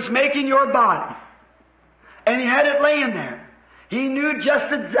 He was making your body. And He had it laying there. He knew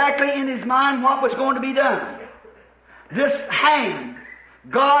just exactly in His mind what was going to be done. This hand,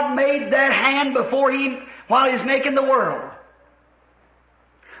 God made that hand while He was making the world.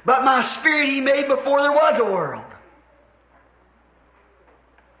 But my spirit He made before there was a world.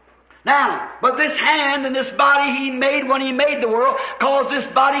 Now, but this hand and this body He made when He made the world, because this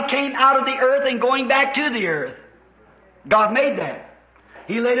body came out of the earth and going back to the earth. God made that.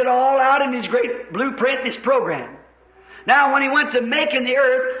 He laid it all out in His great blueprint, His program. Now, when He went to making the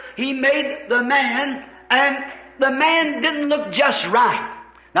earth, He made the man, and the man didn't look just right.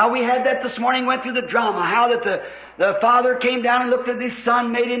 Now, we had that this morning, went through the drama, how that the Father came down and looked at His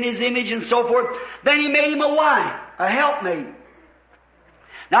Son, made in His image and so forth. Then He made him a wife, a helpmate.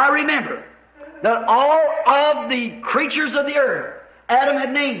 Now, remember that all of the creatures of the earth, Adam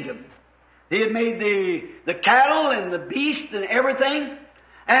had named them. He had made the cattle and the beast and everything.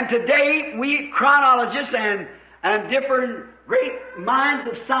 And today, we chronologists and different great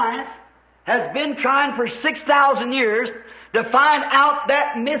minds of science has been trying for 6,000 years to find out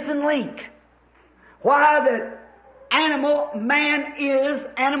that missing link. Why man is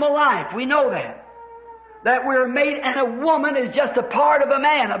animal life. We know that. That we're made, and a woman is just a part of a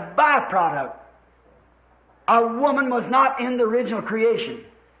man, a byproduct. A woman was not in the original creation.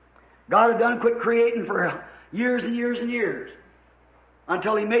 God had done quit creating for years and years and years,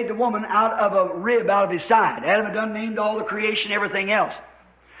 until He made the woman out of a rib out of His side. Adam had done named all the creation, everything else.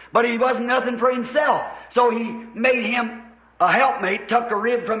 But He wasn't nothing for Himself. So He made him a helpmate, took a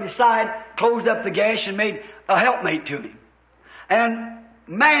rib from his side, closed up the gash, and made a helpmate to him. And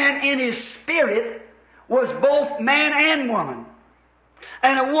man in his spirit was both man and woman.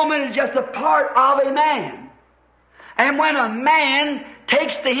 And a woman is just a part of a man. And when a man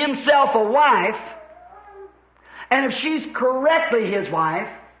takes to himself a wife, and if she's correctly his wife,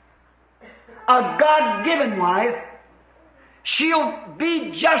 a God-given wife, she'll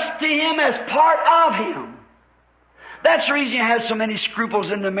be just to him as part of him. That's the reason you have so many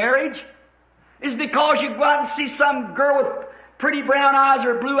scruples in the marriage, is because you go out and see some girl with pretty brown eyes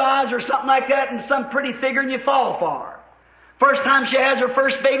or blue eyes or something like that and some pretty figure and you fall for her. First time she has her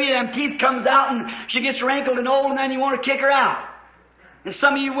first baby, them teeth comes out and she gets wrinkled and old and then you want to kick her out. And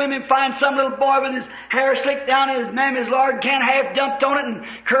some of you women find some little boy with his hair slicked down and his mammy's lard can half dumped on it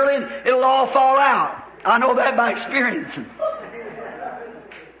and curly and it'll all fall out. I know that by experience.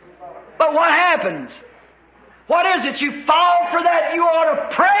 But what happens? What is it? You fall for that, you ought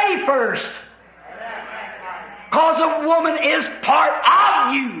to pray first. Because a woman is part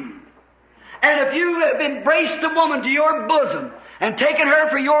of you. And if you have embraced a woman to your bosom and taken her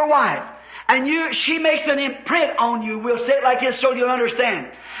for your wife, and she makes an imprint on you, we'll say it like this so you'll understand.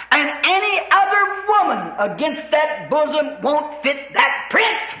 And any other woman against that bosom won't fit that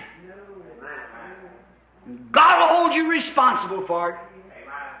print. God will hold you responsible for it.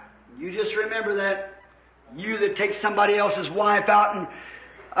 You just remember that. You that take somebody else's wife out, and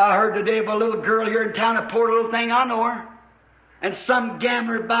I heard today of a little girl here in town, a poor little thing, I know her. And some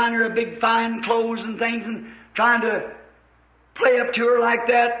gambler buying her a big fine clothes and things and trying to play up to her like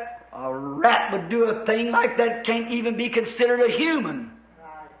that. A rat would do a thing like that, can't even be considered a human.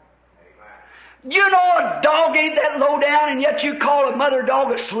 You know a dog ain't that low down, and yet you call a mother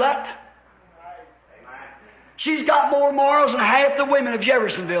dog a slut? She's got more morals than half the women of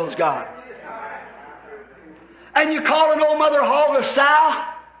Jeffersonville's got. And you call an old mother hog a sow,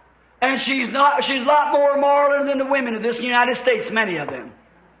 and she's a lot more moral than the women of this United States, many of them.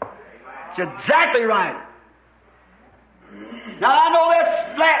 It's exactly right. Now, I know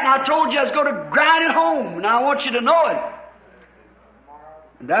that's flat, and I told you I was going to grind it home, and I want you to know it.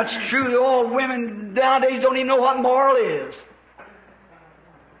 And that's true. The old women nowadays don't even know what moral is.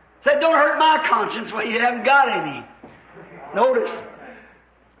 Said, don't hurt my conscience. Well, you haven't got any. Notice.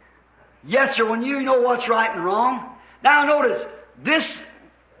 Yes, sir, when you know what's right and wrong. Now, notice, this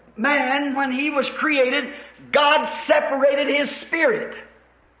man, when he was created, God separated his spirit.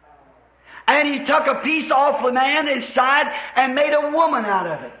 And He took a piece off the man, his side, and made a woman out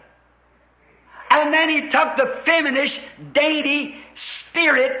of it. And then He took the feminine, dainty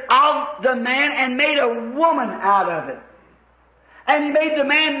spirit of the man and made a woman out of it. And He made the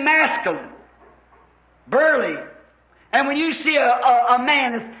man masculine, burly. And when you see a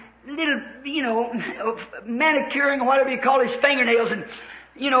man that's little, manicuring or whatever you call his fingernails, and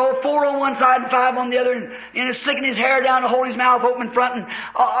 4 on one side and 5 on the other, and slicking his hair down to hold his mouth open in front, and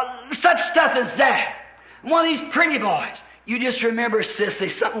such stuff as that. One of these pretty boys. You just remember, sis,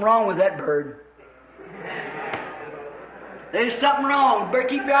 there's something wrong with that bird. There's something wrong. Better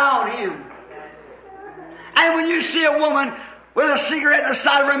keep your eye on him. And when you see a woman with a cigarette in the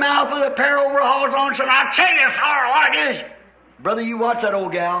side of her mouth with a pair of overalls on, so I'll tell you, sorry, what it is. Brother, you watch that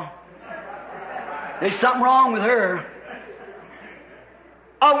old gal. There's something wrong with her.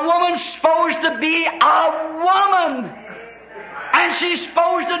 A woman's supposed to be a woman. And she's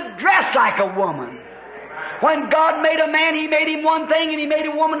supposed to dress like a woman. When God made a man, He made him one thing, and He made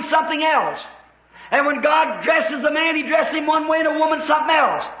a woman something else. And when God dresses a man, He dresses him one way and a woman something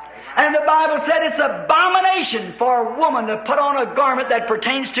else. And the Bible said it's abomination for a woman to put on a garment that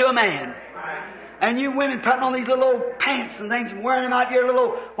pertains to a man. And you women putting on these little old pants and things and wearing them out your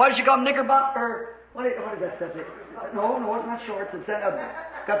little, what did you call them, knickerbocker? Or what is that stuff? No, it's not shorts. It's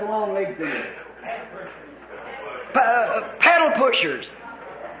got the long legs in it. Pedal pushers.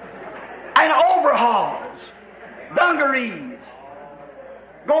 And overhauls. Dungarees.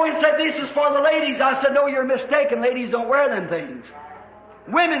 Go and said, this is for the ladies. I said, no, you're mistaken. Ladies don't wear them things.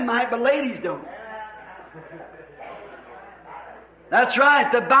 Women might, but ladies don't. That's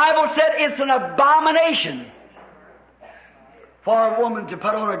right. The Bible said it's an abomination for a woman to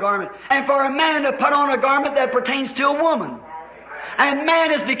put on a garment, and for a man to put on a garment that pertains to a woman. And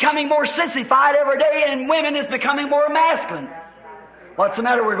man is becoming more sissified every day, and women is becoming more masculine. What's the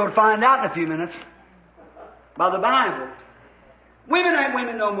matter? We're going to find out in a few minutes by the Bible. Women ain't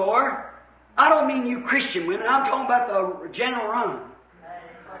women no more. I don't mean you Christian women. I'm talking about the general run.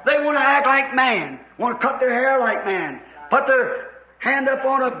 They want to act like man, want to cut their hair like man, put their hand up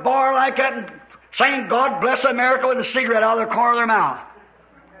on a bar like that and saying, God bless America, with a cigarette out of the corner of their mouth.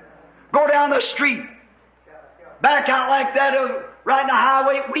 Go down the street, back out like that, right in the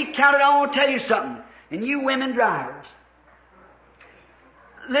highway. We counted, I want to tell you something. And you women drivers,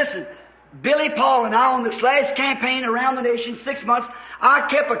 listen, Billy Paul and I on this last campaign around the nation, 6 months, I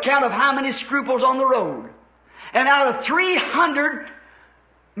kept account of how many scruples on the road. And out of 300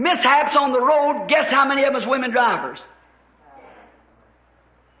 mishaps on the road, guess how many of them was women drivers?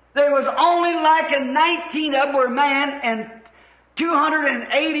 There was only like 19 of them were man, and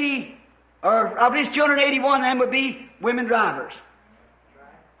 280, or I believe 281 of them would be women drivers.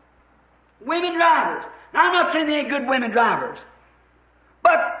 Women drivers. Now, I'm not saying they ain't good women drivers,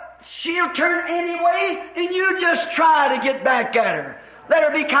 but she'll turn anyway, and you just try to get back at her. Let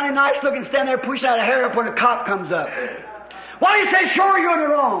her be kind of nice looking, stand there, push out her hair up when a cop comes up. Why do you say, sure, you're in the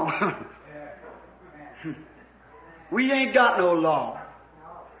wrong? We ain't got no law.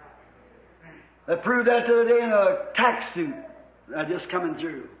 They proved that the other day in a tax suit just coming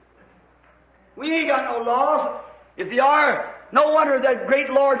through. We ain't got no laws. If they are, no wonder that great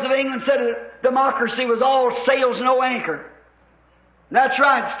lords of England said that democracy was all sails, no anchor. That's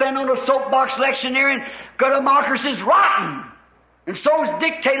right. Stand on a soapbox electioneering, because democracy's rotten. And so is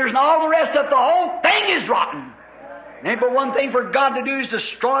dictators and all the rest of it. The whole thing is rotten. Ain't but one thing for God to do is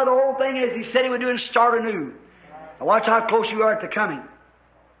destroy the whole thing as He said He would do and start anew. Now watch how close you are at the coming.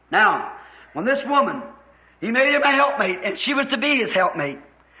 Now, when this woman, He made him a helpmate, and she was to be His helpmate.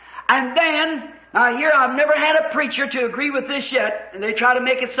 And then, now here I've never had a preacher to agree with this yet, and they try to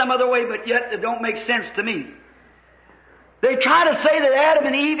make it some other way, but yet it don't make sense to me. They try to say that Adam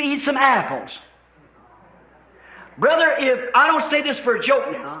and Eve eat some apples. Brother, if I don't say this for a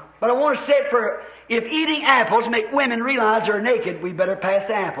joke now, but I want to say it for, if eating apples make women realize they're naked, we better pass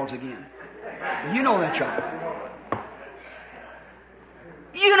the apples again. You know that's right.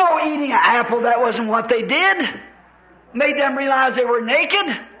 You know, eating an apple, that wasn't what they did. Made them realize they were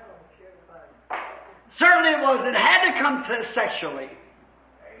naked. Certainly it wasn't. It had to come to sexually.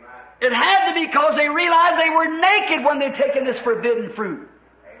 It had to be because they realized they were naked when they'd taken this forbidden fruit.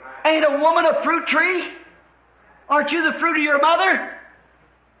 Ain't a woman a fruit tree? Aren't you the fruit of your mother?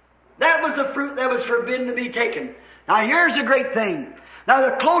 That was the fruit that was forbidden to be taken. Now here's the great thing. Now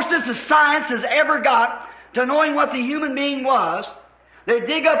the closest that science has ever got to knowing what the human being was, they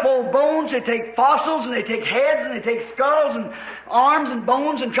dig up old bones, they take fossils, and they take heads, and they take skulls, and arms, and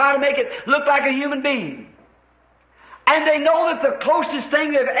bones, and try to make it look like a human being. And they know that the closest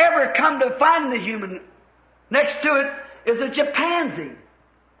thing they've ever come to finding the human next to it is a chimpanzee.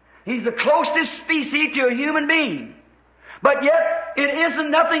 He's the closest species to a human being. But yet, it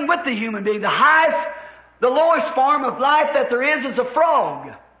isn't nothing with the human being. The lowest form of life that there is a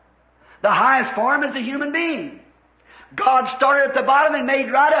frog. The highest form is a human being. God started at the bottom and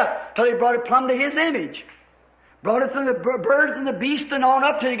made right up till He brought it plumb to His image. Brought it through the birds and the beasts and on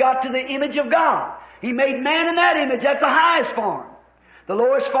up till He got to the image of God. He made man in that image. That's the highest form. The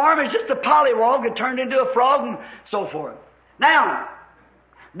lowest form is just a pollywog that turned into a frog and so forth. Now,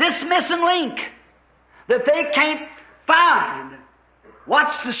 this missing link that they can't find.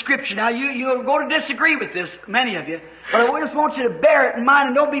 Watch the Scripture. Now, you're going to disagree with this, many of you, but I just want you to bear it in mind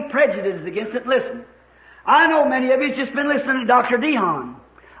and don't be prejudiced against it. Listen. I know many of you have just been listening to Dr. Dehan.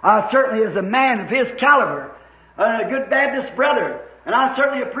 Certainly as a man of his caliber, a good Baptist brother, and I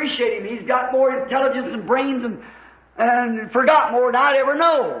certainly appreciate him. He's got more intelligence and brains and forgot more than I'd ever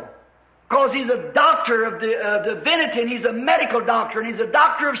know. Because he's a doctor of divinity, and he's a medical doctor, and he's a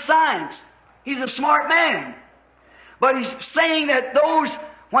doctor of science. He's a smart man. But he's saying that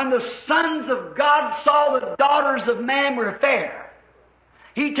when the sons of God saw the daughters of man were fair,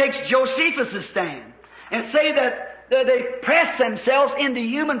 He takes Josephus' stand and say that they pressed themselves into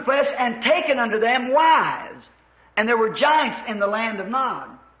human flesh and taken unto them wives. And there were giants in the land of Nod.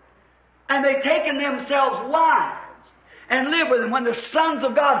 And they taken themselves wives and lived with them. When the sons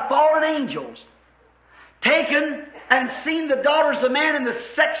of God, fallen angels, taken and seen the daughters of man, and the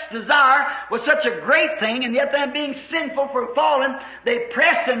sex desire was such a great thing, and yet them being sinful for fallen, they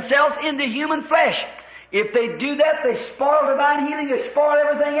press themselves into human flesh. If they do that, they spoil divine healing, they spoil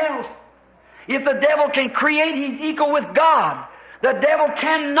everything else. If the devil can create, he's equal with God. The devil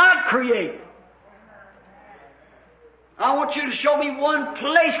cannot create. I want you to show me one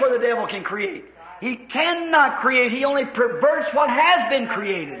place where the devil can create. He cannot create. He only perverts what has been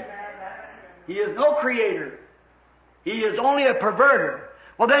created. He is no creator. He is only a perverter.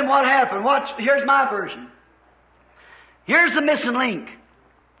 Well, then what happened? Here's my version. Here's the missing link.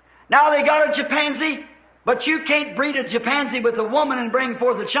 Now they got a chimpanzee, but you can't breed a chimpanzee with a woman and bring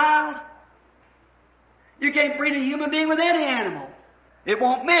forth a child. You can't breed a human being with any animal. It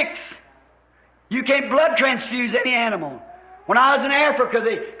won't mix. You can't blood transfuse any animal. When I was in Africa,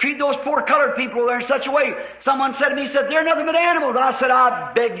 they treat those poor colored people there in such a way. Someone said to me, they're nothing but animals. I said,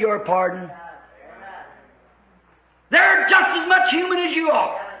 I beg your pardon. They're just as much human as you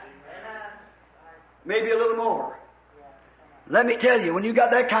are. Maybe a little more. Let me tell you, when you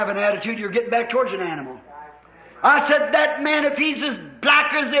got that kind of an attitude, you're getting back towards an animal. I said, that man, if he's as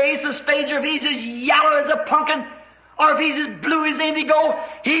black as the ace of spades, or if he's as yellow as a pumpkin, or if he's as blue as indigo,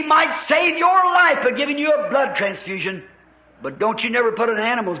 he might save your life by giving you a blood transfusion. But don't you never put an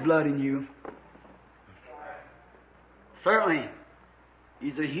animal's blood in you. Certainly,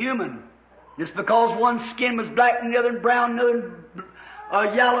 he's a human. Just because one skin was black and the other brown and the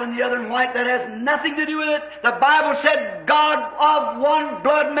other yellow and the other white, that has nothing to do with it. The Bible said God of one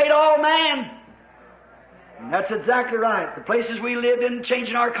blood made all man. And that's exactly right. The places we lived in,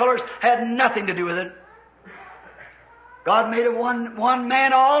 changing our colors, had nothing to do with it. God made of one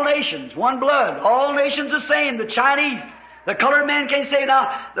man, all nations, one blood, all nations the same. The Chinese, the colored man can't say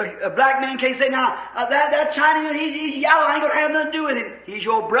now, the black man can't say now, that Chinese, he's yellow, I ain't going to have nothing to do with him. He's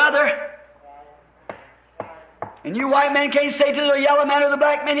your brother. And you white men can't say to the yellow man or the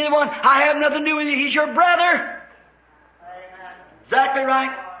black man, either one, I have nothing to do with you. He's your brother. Exactly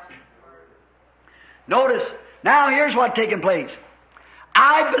right. Notice, now here's what's taking place.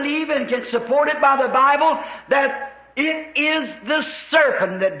 I believe and can support it by the Bible that it is the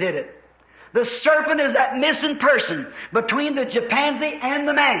serpent that did it. The serpent is that missing person between the chimpanzee and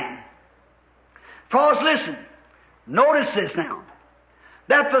the man. Because listen, notice this now,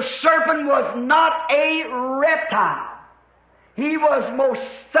 that the serpent was not a reptile. He was most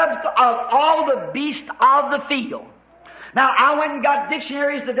of all the beasts of the field. Now, I went and got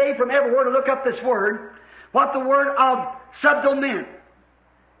dictionaries today from everywhere to look up this word, what the word of subtle meant.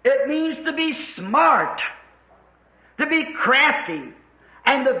 It means to be smart, to be crafty.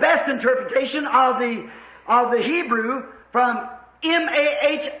 And the best interpretation of the Hebrew from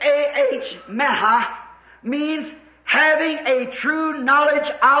M-A-H-A-H, Maha, means having a true knowledge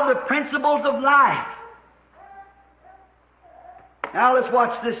of the principles of life. Now let's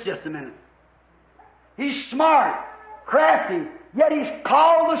watch this just a minute. He's smart, crafty, yet he's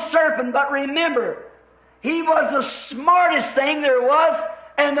called the serpent. But remember, he was the smartest thing there was,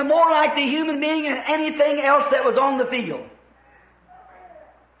 and the more like the human being than anything else that was on the field.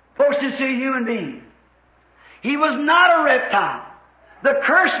 Closest to a human being. He was not a reptile. The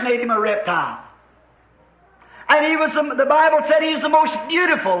curse made him a reptile. And he was, the Bible said he was the most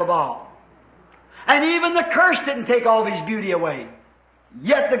beautiful of all. And even the curse didn't take all of his beauty away.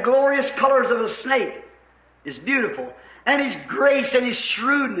 Yet the glorious colors of a snake is beautiful. And his grace and his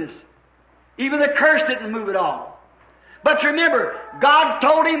shrewdness. Even the curse didn't move at all. But remember, God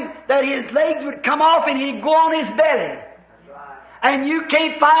told him that his legs would come off and he'd go on his belly. And you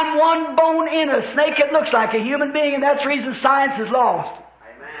can't find one bone in a snake that looks like a human being, and that's the reason science is lost.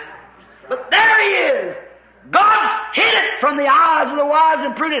 Amen. But there he is. God's hid it from the eyes of the wise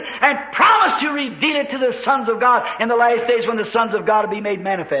and prudent and promised to reveal it to the sons of God in the last days when the sons of God will be made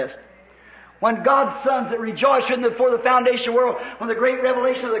manifest. When God's sons that rejoiced before the foundation of the world, when the great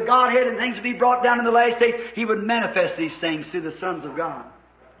revelation of the Godhead and things would be brought down in the last days, He would manifest these things to the sons of God.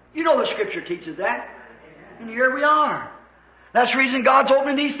 You know the Scripture teaches that. And here we are. That's the reason God's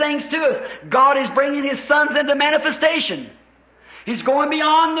opening these things to us. God is bringing His sons into manifestation. He's going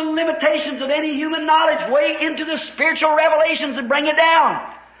beyond the limitations of any human knowledge, way into the spiritual revelations and bring it down.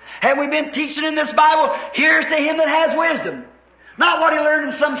 Have we been teaching in this Bible, here's to him that has wisdom. Not what he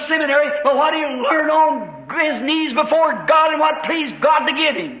learned in some seminary, but what he learned on his knees before God and what pleased God to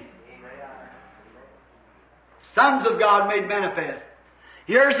give him. Sons of God made manifest.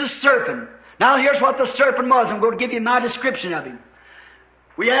 Here's the serpent. Now here's what the serpent was. I'm going to give you my description of him.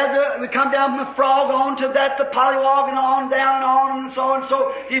 We come down from the frog on to that, the pollywog, and on down and on and so on.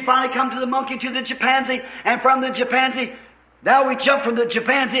 So you finally come to the monkey, to the chimpanzee, and from the chimpanzee, now we jump from the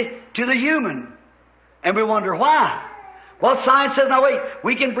chimpanzee to the human. And we wonder why. Well, science says, now wait,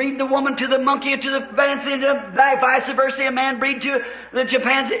 we can breed the woman to the monkey, to the chimpanzee, and vice versa. A man breed to the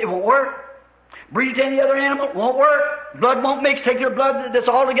chimpanzee. It won't work. Breed it to any other animal, won't work. Blood won't mix. Take their blood that's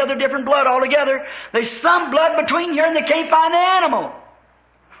altogether different blood altogether. There's some blood between here and they can't find the animal.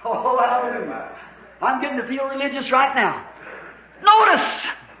 Oh, hallelujah. I'm getting to feel religious right now. Notice!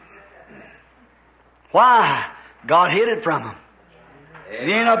 Why? God hid it from him. It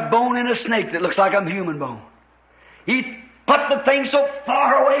ain't a bone in a snake that looks like a human bone. He put the thing so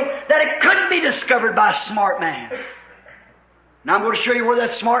far away that it couldn't be discovered by a smart man. Now I'm going to show you where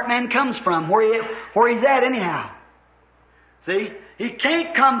that smart man comes from, where he's at anyhow. See? He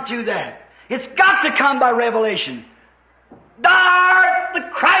can't come through that. It's got to come by revelation. Thou the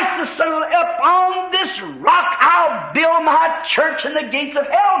Christ the Son of God, upon this rock I'll build my church, and the gates of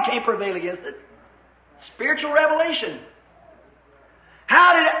hell can't prevail against it. Spiritual revelation.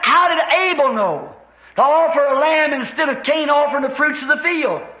 How did Abel know to offer a lamb instead of Cain offering the fruits of the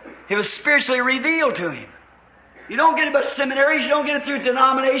field? It was spiritually revealed to him. You don't get it by seminaries, you don't get it through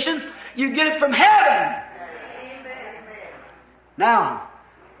denominations, you get it from heaven. Amen. Now,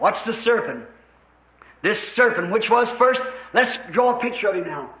 what's the serpent? This serpent, which was first, let's draw a picture of him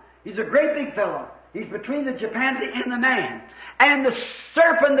now. He's a great big fellow. He's between the chimpanzee and the man. And the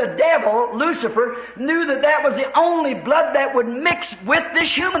serpent, the devil, Lucifer, knew that that was the only blood that would mix with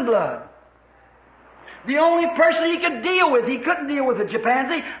this human blood. The only person he could deal with. He couldn't deal with a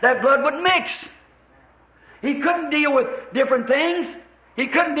chimpanzee. That blood would mix. He couldn't deal with different things. He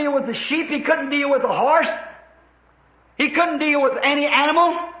couldn't deal with the sheep. He couldn't deal with the horse. He couldn't deal with any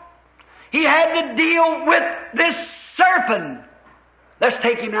animal. He had to deal with this serpent. Let's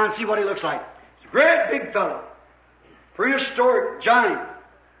take him now and see what he looks like. He's a great big fellow. Prehistoric giant.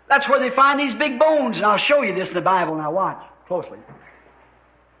 That's where they find these big bones. And I'll show you this in the Bible. Now watch closely.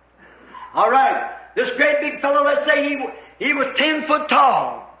 All right. This great big fellow, let's say he was 10 foot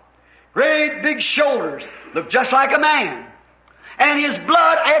tall. Great big shoulders. Looked just like a man. And his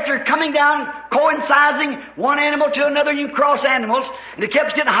blood, after coming down, coinciding one animal to another, you cross animals, and it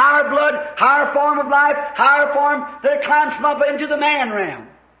kept getting higher blood, higher form of life, higher form, that it climbs up into the man realm.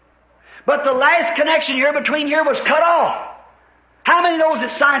 But the last connection here between here was cut off. How many knows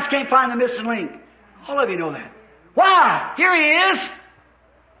that science can't find the missing link? All of you know that. Why? Here he is.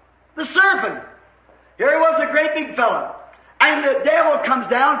 The serpent. Here he was, a great big fellow. And the devil comes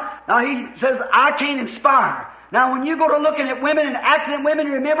down. Now he says, I can't inspire. Now when you go to looking at women and acting at women,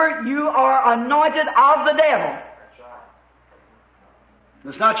 remember, you are anointed of the devil.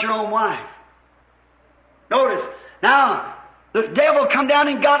 It's not your own wife. Notice, now, the devil come down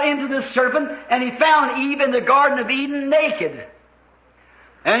and got into the serpent, and he found Eve in the Garden of Eden naked.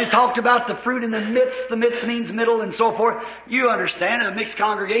 And he talked about the fruit in the midst. The midst means middle and so forth. You understand, in a mixed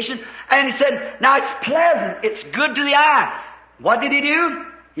congregation. And he said, now it's pleasant. It's good to the eye. What did he do?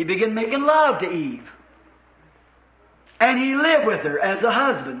 He began making love to Eve. And he lived with her as a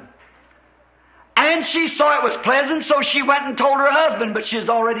husband. And she saw it was pleasant, so she went and told her husband, but she was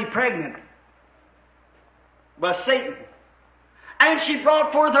already pregnant by Satan. And she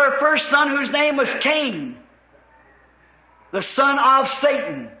brought forth her first son, whose name was Cain, the son of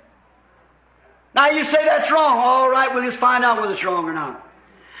Satan. Now you say that's wrong. All right, we'll just find out whether it's wrong or not.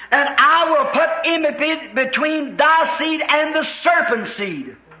 And I will put enmity between thy seed and the serpent's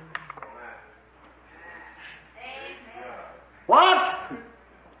seed. What?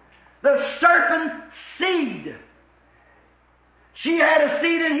 The serpent's seed. She had a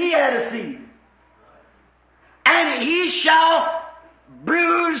seed and he had a seed. And he shall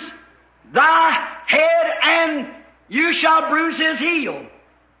bruise thy head, and you shall bruise his heel.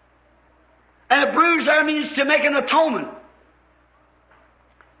 And a bruise there means to make an atonement.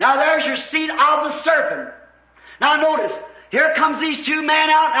 Now there's your seed of the serpent. Now notice, here comes these two men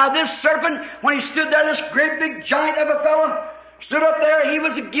out. Now this serpent, when he stood there, this great big giant of a fellow, stood up there, he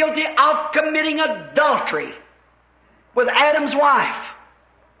was guilty of committing adultery with Adam's wife.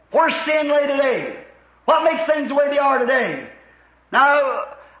 Where sin lay today? What makes things the way they are today? Now,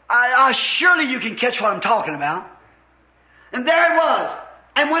 surely you can catch what I'm talking about. And there it was.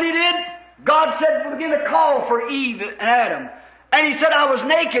 And when he did, God said, begin to call for Eve and Adam. And he said, I was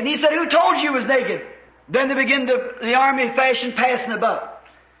naked. And he said, who told you you was naked? Then they began to, the army fashion, passing the buck.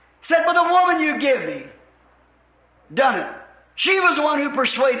 He said, well, the woman you give me done it. She was the one who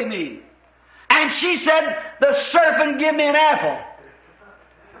persuaded me. And she said, the serpent give me an apple.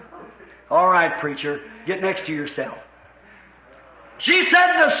 All right, preacher, get next to yourself. She said,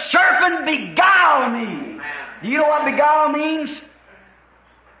 the serpent beguiled me. Do you know what beguile means? It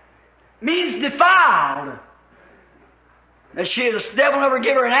means defiled. The devil never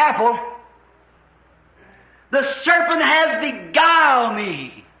gave her an apple. The serpent has beguiled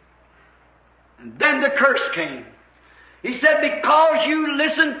me. And then the curse came. He said, because you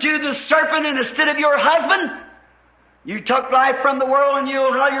listened to the serpent instead of your husband, you took life from the world, and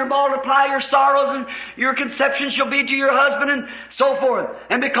you'll multiply your sorrows, and your conception shall be to your husband, and so forth.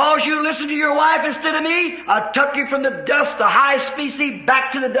 And because you listened to your wife instead of me, I took you from the dust, the high species,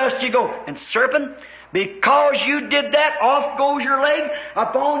 back to the dust you go. And serpent, because you did that, off goes your leg,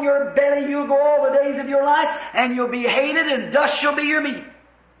 upon your belly you'll go all the days of your life, and you'll be hated, and dust shall be your meat.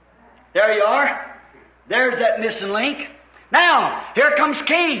 There you are. There's that missing link. Now, here comes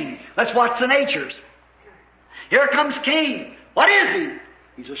Cain. Let's watch the natures. Here comes Cain. What is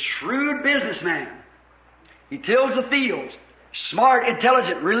he? He's a shrewd businessman. He tills the fields. Smart,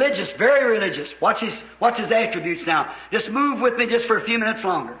 intelligent, religious, very religious. Watch his attributes now. Just move with me just for a few minutes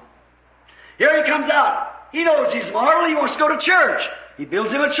longer. Here he comes out. He knows he's mortal. He wants to go to church. He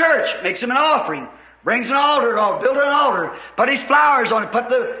builds him a church, makes him an offering, brings an altar, build an altar, put his flowers on it, put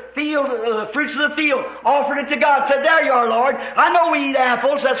the fruits of the field, offered it to God. Said, there you are, Lord. I know we eat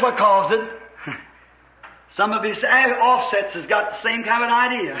apples. That's what caused it. Some of his offsets has got the same kind of an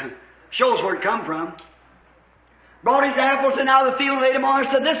idea. Shows where it come from. Brought his apples and out of the field, laid them on, and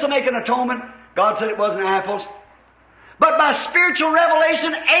said, this will make an atonement. God said it wasn't apples. But by spiritual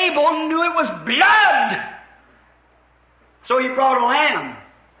revelation, Abel knew it was blood. So he brought a lamb,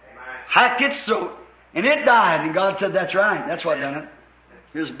 hacked its throat, and it died. And God said, that's right. That's what done it.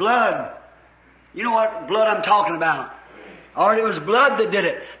 It was blood. You know what blood I'm talking about. Or it was blood that did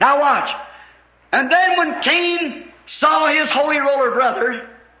it. Now watch. And then when Cain saw his holy roller brother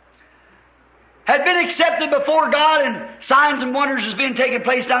had been accepted before God, and signs and wonders was being taken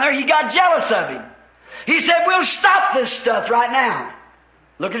place down there, he got jealous of him. He said, we'll stop this stuff right now.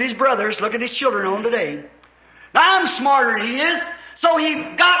 Look at his brothers, look at his children on today. Now I'm smarter than he is, so he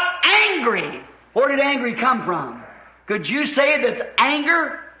got angry. Where did angry come from? Could you say that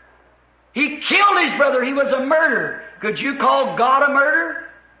anger? He killed his brother, he was a murderer. Could you call God a murderer?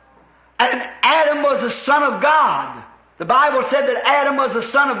 And Adam was the son of God. The Bible said that Adam was the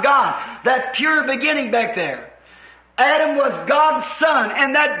son of God. That pure beginning back there. Adam was God's son,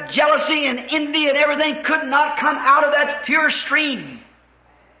 and that jealousy and envy and everything could not come out of that pure stream.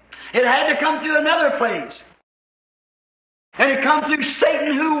 It had to come through another place. And it come through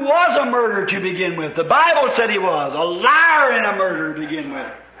Satan, who was a murderer to begin with. The Bible said he was. A liar and a murderer to begin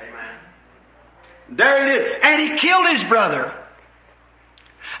with. Amen. There it is. And he killed his brother.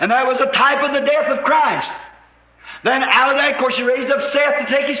 And that was a type of the death of Christ. Then out of that, of course, he raised up Seth to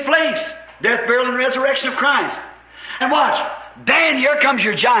take his place. Death, burial, and resurrection of Christ. And watch. Then here comes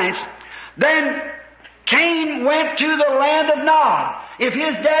your giants. Then Cain went to the land of Nod. If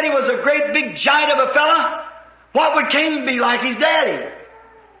his daddy was a great big giant of a fella, what would Cain be like his daddy?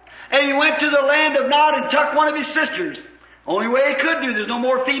 And he went to the land of Nod and took one of his sisters. Only way he could do. There's no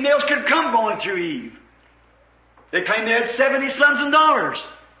more females could come going through Eve. They claimed they had 70 sons and daughters.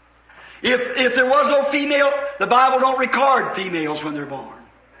 If there was no female, the Bible don't record females when they're born.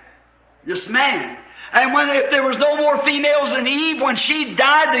 Just man. And if there was no more females than Eve, when she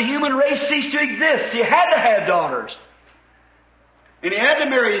died, the human race ceased to exist. He had to have daughters. And he had to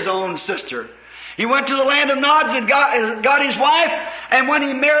marry his own sister. He went to the land of Nod and got his wife, and when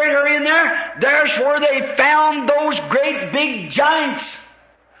he married her in there, there's where they found those great big giants,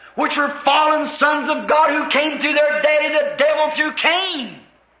 which were fallen sons of God who came through their daddy, the devil, through Cain.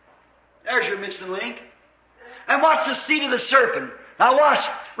 There's your missing link. And watch the seed of the serpent. Now watch.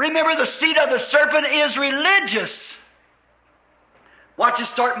 Remember, the seed of the serpent is religious. Watch it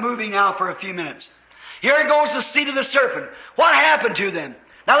start moving now for a few minutes. Here goes the seed of the serpent. What happened to them?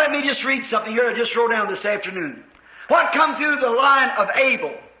 Now let me just read something here I just wrote down this afternoon. What come through the line of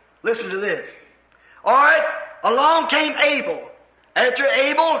Abel? Listen to this. All right, along came Abel. After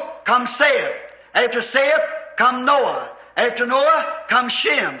Abel come Seth. After Seth come Noah. After Noah come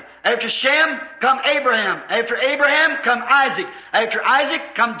Shem. After Shem come Abraham. After Abraham come Isaac. After Isaac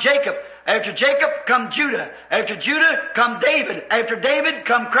come Jacob. After Jacob come Judah. After Judah come David. After David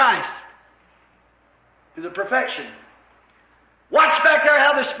come Christ. To the perfection. Watch back there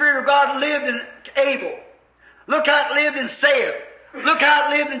how the Spirit of God lived in Abel. Look how it lived in Seth. Look how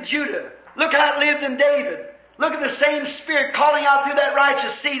it lived in Judah. Look how it lived in David. Look at the same Spirit calling out through that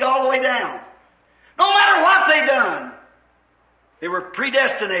righteous seed all the way down. No matter what they done, they were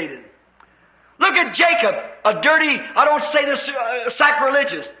predestinated. Look at Jacob, a dirty, I don't say this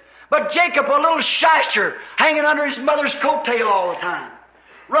sacrilegious, But Jacob, a little shyster, hanging under his mother's coattail all the time.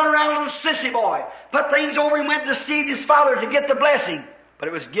 Run around a little sissy boy. Put things over him, went and deceived his father to get the blessing. But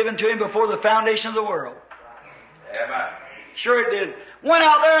it was given to him before the foundation of the world. Amen. Sure it did. Went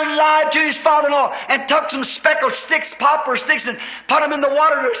out there and lied to his father-in-law and took some speckled sticks, poplar sticks, and put them in the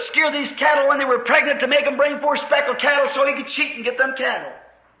water to scare these cattle when they were pregnant to make them bring forth speckled cattle so he could cheat and get them cattle.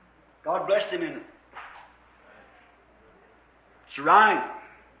 God blessed him in it. It's right.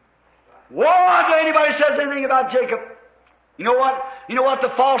 Woe to anybody says anything about Jacob. You know what? You know what the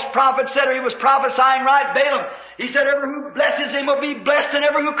false prophet said, or he was prophesying right? Balaam. He said, "Ever who blesses him will be blessed, and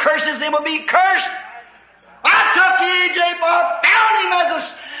ever who curses him will be cursed." I took Egypt, I found him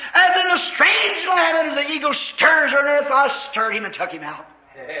as in a strange land, and as the eagle stirs her nest, I stirred him and took him out.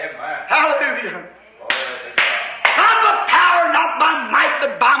 Amen. Hallelujah. Not by power, not by might,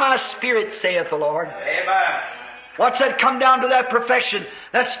 but by my Spirit, saith the Lord. Amen. What's that? Come down to that perfection.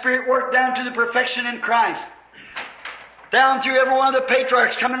 That Spirit worked down to the perfection in Christ. Down through every one of the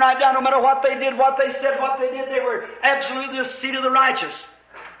patriarchs, coming right down, no matter what they did, what they said, what they did, they were absolutely the seed of the righteous.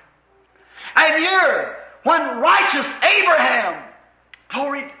 And here, when righteous Abraham,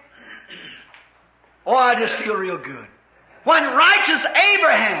 glory, oh, I just feel real good. When righteous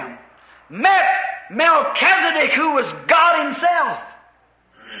Abraham met Melchizedek, who was God Himself.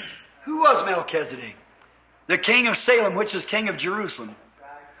 Who was Melchizedek? The king of Salem, which is king of Jerusalem.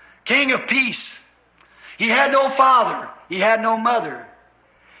 King of peace. He had no father. He had no mother.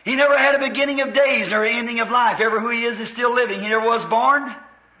 He never had a beginning of days nor an ending of life. Ever who He is still living. He never was born.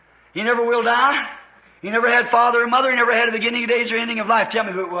 He never will die. He never had father or mother. He never had a beginning of days or ending of life. Tell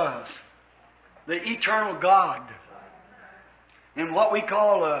me who it was. The eternal God. And what we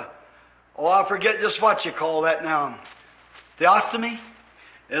call, I forget just what you call that now. Theostomy?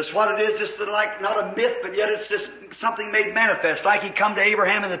 It's what it is, just like not a myth, but yet it's just something made manifest. Like He come to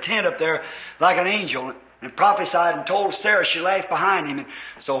Abraham in the tent up there like an angel and prophesied and told Sarah she laughed behind him and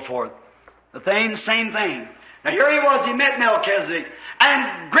so forth. The same thing. Now here he was, he met Melchizedek.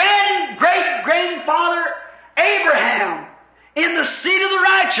 And great-grandfather Abraham, in the seed of the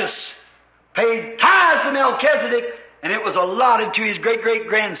righteous, paid tithes to Melchizedek, and it was allotted to his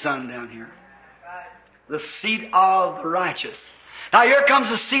great-great-grandson down here. The seed of the righteous. Now here comes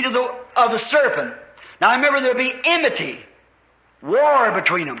the seed of the serpent. Now remember, there'll be enmity, war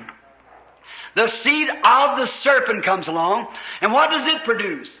between them. The seed of the serpent comes along, and what does it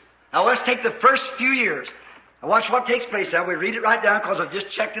produce? Now let's take the first few years. Now watch what takes place now. We read it right down because I've just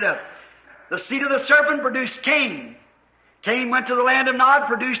checked it up. The seed of the serpent produced Cain. Cain went to the land of Nod,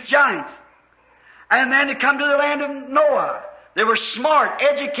 produced giants. And then to come to the land of Noah. They were smart,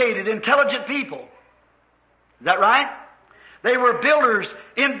 educated, intelligent people. Is that right? They were builders,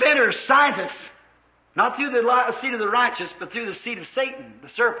 inventors, scientists. Not through the seed of the righteous, but through the seed of Satan, the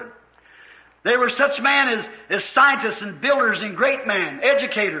serpent. They were such men as scientists and builders and great men,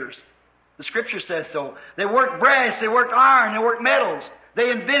 educators. The Scripture says so. They worked brass, they worked iron, they worked metals.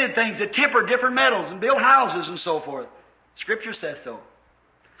 They invented things that tempered different metals and built houses and so forth. Scripture says so.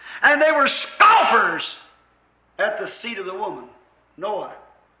 And they were scoffers at the seed of the woman, Noah,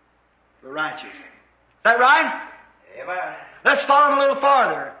 the righteous. Is that right? Amen. Let's follow them a little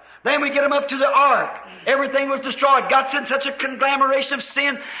farther. Then we get them up to the ark. Everything was destroyed. God's in such a conglomeration of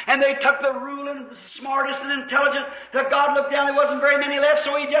sin, and they took the ruling, smartest and intelligent, that God looked down, there wasn't very many left,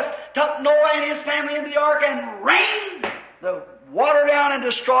 so He just took Noah and his family into the ark and rained the water down and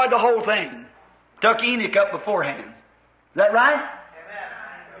destroyed the whole thing. Took Enoch up beforehand. Is that right?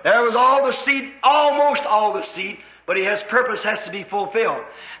 Amen. There was all the seed, almost all the seed, but His purpose has to be fulfilled.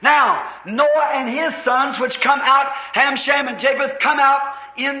 Now, Noah and his sons, which come out, Ham, Shem, and Japheth, come out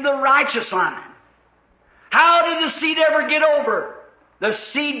in the righteous line. How did the seed ever get over? The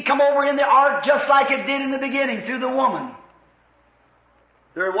seed come over in the ark just like it did in the beginning, through the woman.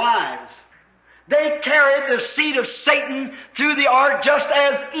 Their wives. They carried the seed of Satan through the ark just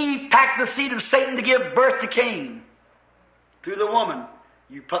as Eve packed the seed of Satan to give birth to Cain. Through the woman.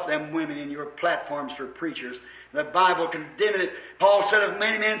 You put them women in your platforms for preachers. The Bible condemned it. Paul said, if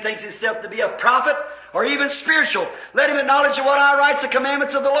many men thinks himself to be a prophet or even spiritual, let him acknowledge what I write the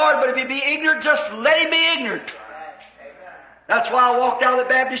commandments of the Lord. But if he be ignorant, just let him be ignorant. That's why I walked out of the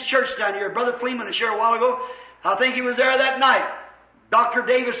Baptist church down here. Brother Fleeman was here a while ago. I think he was there that night. Dr.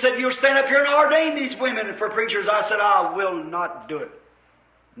 Davis said, you'll stand up here and ordain these women for preachers. I said, I will not do it.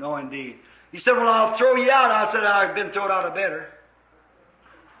 No, indeed. He said, well, I'll throw you out. I said, I've been thrown out of better.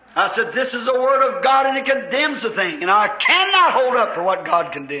 I said, this is the Word of God and it condemns the thing. And I cannot hold up for what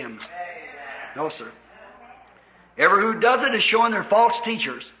God condemns. No, sir. Every who does it is showing they're false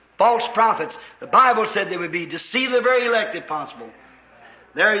teachers, false prophets. The Bible said they would be deceive the very elect if possible.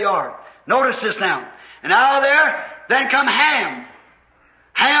 There you are. Notice this now. And out of there, then come Ham.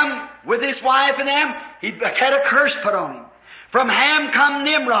 Ham, with his wife and them, he had a curse put on him. From Ham come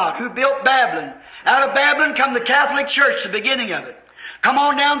Nimrod, who built Babylon. Out of Babylon come the Catholic Church, the beginning of it. Come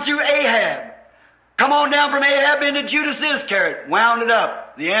on down through Ahab. Come on down from Ahab into Judas Iscariot. Wound it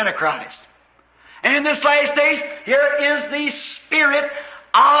up, the Antichrist. And in this last days, here is the spirit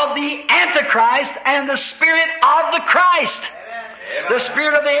of the Antichrist and the spirit of the Christ. The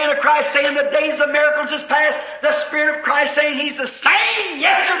spirit of the Antichrist saying the days of miracles is past. The spirit of Christ saying He's the same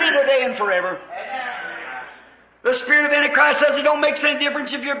yesterday, today, and forever. The spirit of Antichrist says it don't make any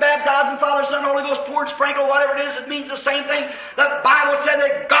difference if you're baptized in Father, Son, Holy Ghost, poured, sprinkled, whatever it is. It means the same thing. The Bible said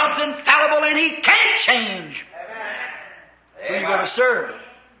that God's infallible and He can't change. Who are you going to serve?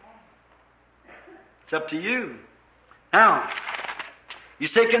 It's up to you. Now, you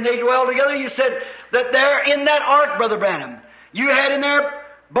say, can they dwell together? You said that there in that ark, Brother Branham, you had in there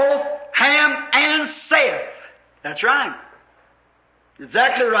both Ham and Seth. That's right.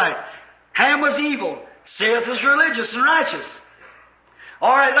 Exactly right. Ham was evil. Seth was religious and righteous.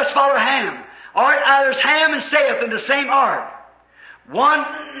 All right, let's follow Ham. All right, there's Ham and Seth in the same ark. One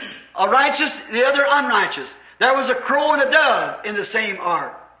a righteous, the other unrighteous. There was a crow and a dove in the same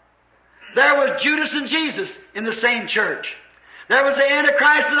ark. There was Judas and Jesus in the same church. There was the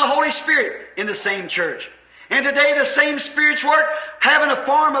Antichrist and the Holy Spirit in the same church. And today the same spirits work, having a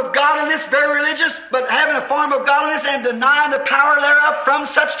form of godliness, very religious, but having a form of godliness and denying the power thereof, from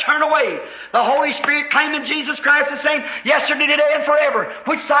such turn away. The Holy Spirit claiming Jesus Christ the same yesterday, today, and forever.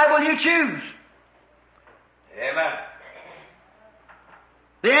 Which side will you choose? Amen.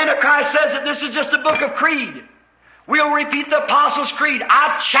 The Antichrist says that this is just a book of creed. We'll repeat the Apostles' Creed.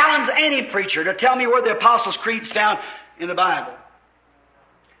 I challenge any preacher to tell me where the Apostles' Creed is found in the Bible.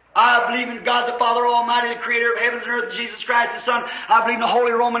 I believe in God the Father Almighty, the Creator of heavens and earth, Jesus Christ the Son. I believe in the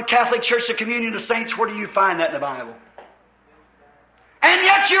Holy Roman Catholic Church, the communion of the saints. Where do you find that in the Bible? And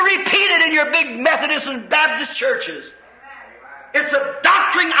yet you repeat it in your big Methodist and Baptist churches. It's a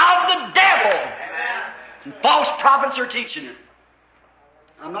doctrine of the devil. And false prophets are teaching it.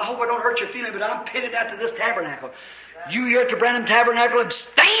 I hope I don't hurt your feeling, but I'm pitted out to this tabernacle. You here at the Branham Tabernacle,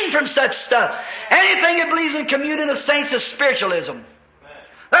 abstain from such stuff. Anything that believes in communion of saints is spiritualism.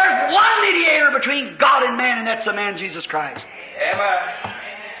 There's one mediator between God and man, and that's the man Jesus Christ. Amen.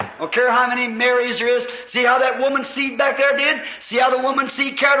 I don't care how many Marys there is. See how that woman's seed back there did? See how the woman's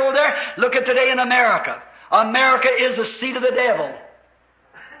seed carried over there? Look at today in America. America is the seed of the devil.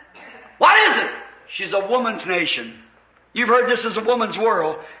 What is it? She's a woman's nation. You've heard this is a woman's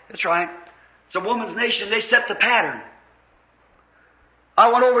world. That's right. It's a woman's nation. They set the pattern.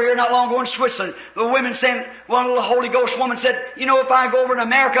 I went over here not long ago in Switzerland. The women saying, one little Holy Ghost woman said, you know, if I go over to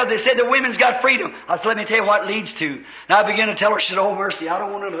America, they said the women's got freedom. I said, let me tell you what it leads to. And I began to tell her, she said, oh mercy, I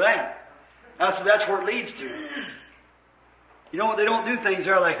don't want none of that. I said, that's where it leads to. You know what? They don't do things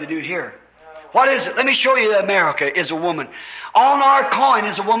there like they do here. What is it? Let me show you that America is a woman. On our coin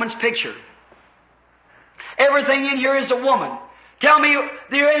is a woman's picture. Everything in here is a woman. Tell me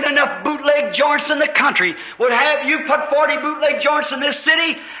there ain't enough bootleg joints in the country. Would have you put 40 bootleg joints in this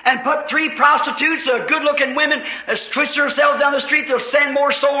city and put 3 prostitutes, good-looking women, twist themselves down the street, they'll send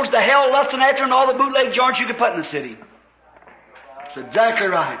more souls to hell lusting after them, all the bootleg joints you could put in the city. That's exactly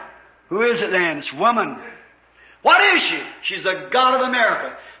right. Who is it then? It's woman. What is she? She's a god of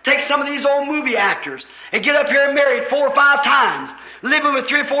America. Take some of these old movie actors and get up here and married 4 or 5 times, living with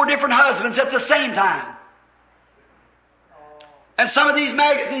 3 or 4 different husbands at the same time. And some of these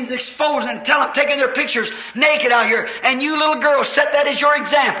magazines exposing and taking their pictures naked out here. And you little girls set that as your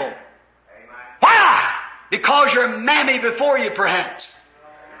example. Amen. Why? Because you're mammy before you, perhaps.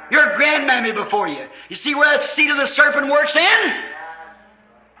 Your grandmammy before you. You see where that seed of the serpent works in?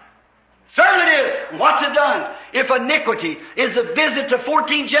 Certainly it is. What's it done? If iniquity is a visit to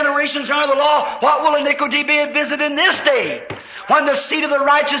 14 generations under the law, what will iniquity be a visit in this day? When the seed of the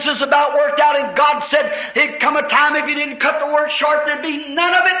righteous is about worked out, and God said, it'd come a time if you didn't cut the word short, there'd be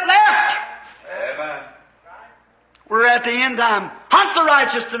none of it left. Amen. We're at the end time. Hunt the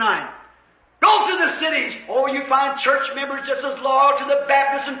righteous tonight. Go through the cities. Oh, you find church members just as loyal to the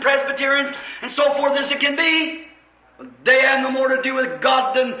Baptists and Presbyterians and so forth as it can be. They have no more to do with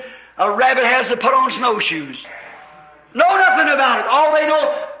God than a rabbit has to put on snowshoes. Know nothing about it. All they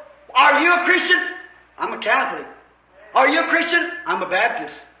know, are you a Christian? I'm a Catholic. Are you a Christian? I'm a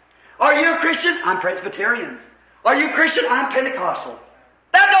Baptist. Are you a Christian? I'm Presbyterian. Are you a Christian? I'm Pentecostal.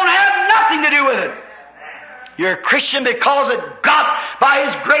 That don't have nothing to do with it. You're a Christian because God, by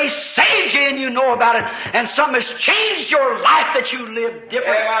His grace, saved you and you know about it. And something has changed your life that you live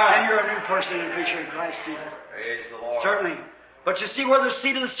different. Amen. And you're a new person and a creature in Christ Jesus. Praise the Lord. Certainly. But you see where the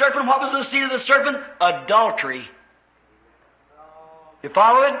seed of the serpent, what was the seed of the serpent? Adultery. You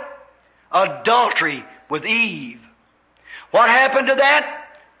follow it? Adultery with Eve. What happened to that?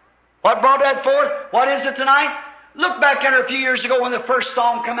 What brought that forth? What is it tonight? Look back at it a few years ago when the first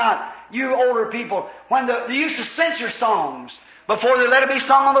song come out. You older people, when they used to censor songs before they let it be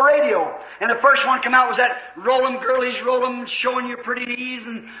sung on the radio. And the first one come out was that roll 'em girlies, roll 'em, showing your pretty knees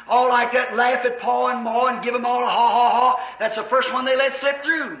and all like that, laugh at Pa and Ma and give 'em all a ha-ha-ha. That's the first one they let slip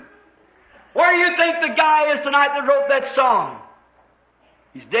through. Where do you think the guy is tonight that wrote that song?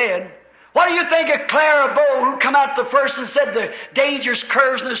 He's dead. What do you think of Clara Bow, who come out the first and said the dangerous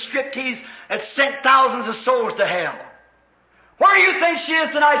curves and the striptease had sent thousands of souls to hell? Where do you think she is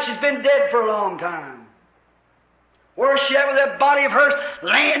tonight? She's been dead for a long time. Where is she at with that body of hers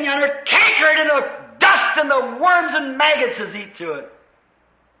laying yonder, cankered in the dust, and the worms and maggots has eat to it?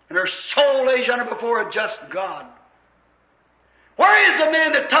 And her soul lays yonder before a just God. Where is the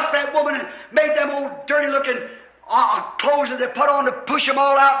man that took that woman and made them old dirty-looking clothes that they put on to push them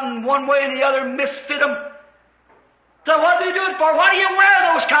all out in one way and the other, misfit them? So what do they do it for? Why do you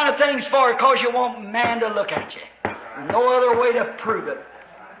wear those kind of things for? Because you want man to look at you. No other way to prove it.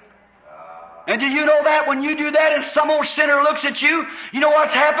 And do you know that when you do that and some old sinner looks at you, you know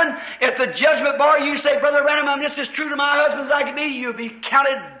what's happened? At the judgment bar you say, Brother Branham, this is true to my husband as I can be, you'll be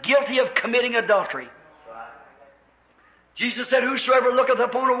counted guilty of committing adultery. Jesus said, whosoever looketh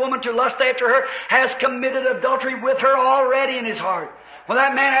upon a woman to lust after her has committed adultery with her already in his heart. Well,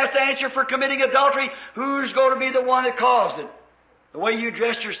 that man has to answer for committing adultery. Who's going to be the one that caused it? The way you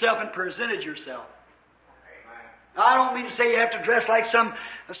dressed yourself and presented yourself. Now, I don't mean to say you have to dress like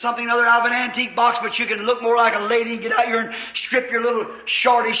something other out of an antique box, but you can look more like a lady and get out here and strip your little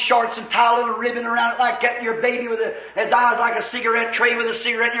shorty shorts and tie a little ribbon around it like that, and your baby with his eyes like a cigarette tray with a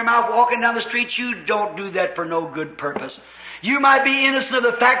cigarette in your mouth walking down the street. You don't do that for no good purpose. You might be innocent of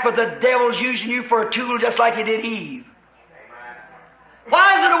the fact, but the devil's using you for a tool just like he did Eve.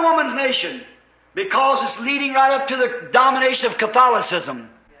 Why is it a woman's nation? Because it's leading right up to the domination of Catholicism.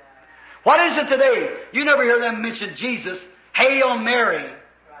 What is it today? You never hear them mention Jesus. Hail Mary.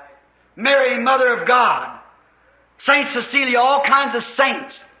 Mary, Mother of God. Saint Cecilia, all kinds of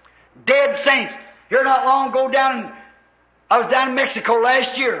saints. Dead saints. Here not long ago I was down in Mexico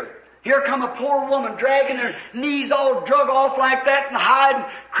last year. Here come a poor woman dragging her knees all drug off like that and hiding,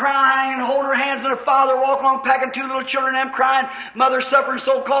 crying and holding her hands and her father walking along packing two little children and them crying, mother suffering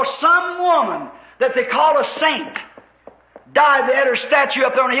so-called. Some woman that they call a saint died. They had her statue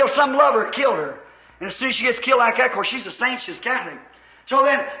up there on the hill. Some lover killed her. And as soon as she gets killed like that, of course, she's a saint, she's Catholic. So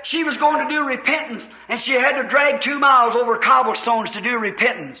then she was going to do repentance, and she had to drag 2 miles over cobblestones to do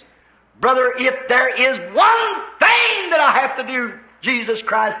repentance. Brother, if there is one thing that I have to do, Jesus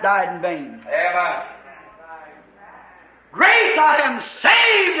Christ died in vain. Amen. Grace, I am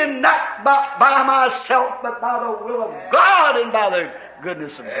saved, and not by myself, but by the will of God and by the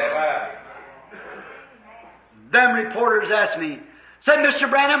goodness of God. Amen. Them reporters asked me, said, Mr.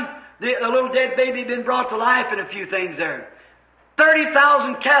 Branham, the little dead baby had been brought to life and a few things there.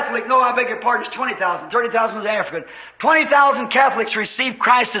 30,000 Catholics, no, I beg your pardon, it's 20,000. 30,000 was African. 20,000 Catholics received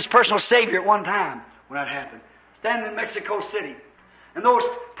Christ as personal Savior at one time when that happened. Standing in Mexico City. And those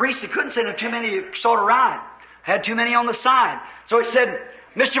priests, they couldn't send too many sort of ride. Had too many on the side. So he said,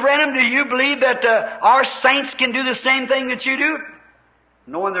 Mr. Branham, do you believe that our saints can do the same thing that you do?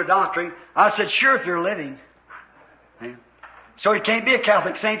 Knowing their doctrine, I said, sure, if you're living. So you can't be a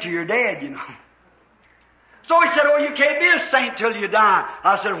Catholic saint till you're dead, you know. So he said, oh, you can't be a saint till you die.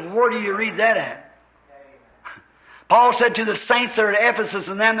 I said, where do you read that at? Paul said to the saints that are at Ephesus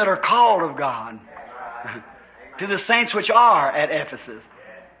and them that are called of God. To the saints which are at Ephesus.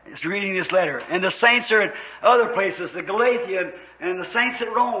 It's reading this letter. And the saints are at other places, the Galatia and the saints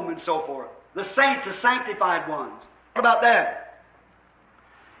at Rome and so forth. The saints, the sanctified ones. What about that?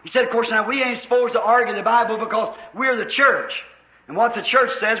 He said, of course, now we ain't supposed to argue the Bible because we're the church. And what the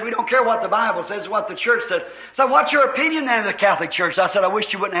church says, we don't care what the Bible says, what the church says. So what's your opinion then of the Catholic Church? I said, I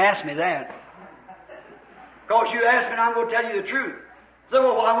wish you wouldn't ask me that. Because you asked me and I'm going to tell you the truth. He said,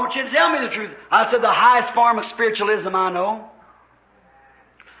 well, I want you to tell me the truth. I said, the highest form of spiritualism I know.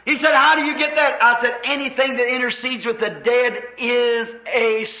 He said, how do you get that? I said, anything that intercedes with the dead is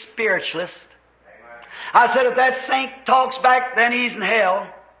a spiritualist. I said, if that saint talks back, then he's in hell.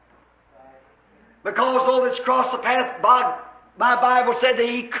 Because though it's crossed the path, my Bible said that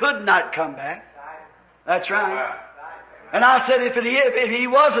he could not come back. That's right. And I said, if he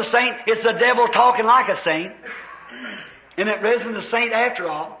was a saint, it's the devil talking like a saint. And it isn't a saint after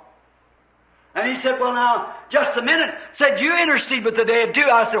all. And he said, well now, just a minute. Said, you intercede with the dead too.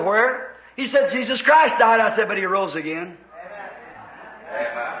 I said, where? He said, Jesus Christ died. I said, but he rose again.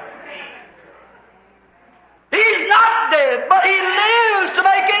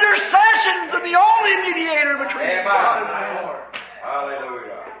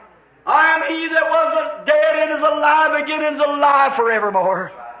 alive again and is alive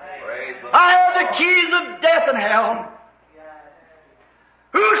forevermore. I have the keys of death and hell.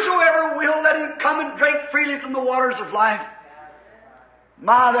 Whosoever will, let him come and drink freely from the waters of life.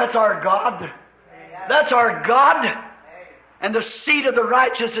 My, that's our God. That's our God. And the seed of the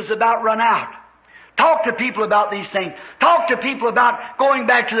righteous is about run out. Talk to people about these things. Talk to people about going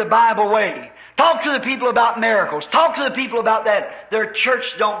back to the Bible way. Talk to the people about miracles. Talk to the people about that. Their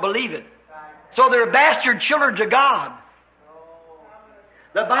church don't believe it. So they're bastard children to God.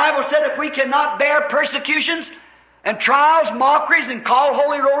 The Bible said if we cannot bear persecutions and trials, mockeries, and call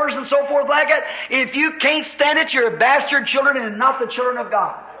holy rollers and so forth like that, if you can't stand it, you're a bastard children and not the children of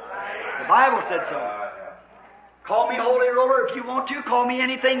God. The Bible said so. Call me holy roller if you want to. Call me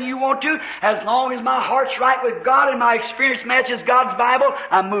anything you want to. As long as my heart's right with God and my experience matches God's Bible,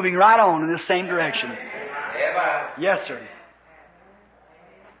 I'm moving right on in the same direction. Yes, sir.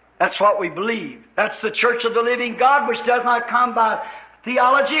 That's what we believe. That's the church of the living God, which does not come by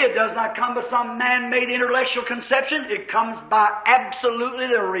theology. It does not come by some man-made intellectual conception. It comes by absolutely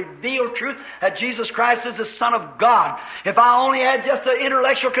the revealed truth that Jesus Christ is the Son of God. If I only had just an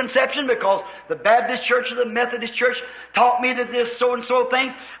intellectual conception, because the Baptist Church or the Methodist Church taught me that this so-and-so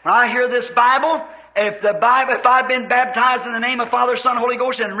things, when I hear this Bible, if I've been baptized in the name of Father, Son, Holy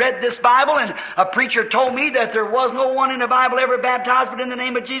Ghost, and read this Bible, and a preacher told me that there was no one in the Bible ever baptized but in the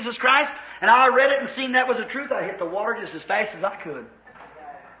name of Jesus Christ, and I read it and seen that was the truth, I hit the water just as fast as I could.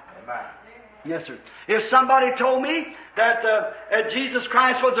 Yes, sir. If somebody told me that Jesus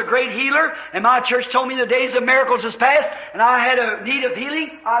Christ was a great healer, and my church told me the days of miracles is past, and I had a need of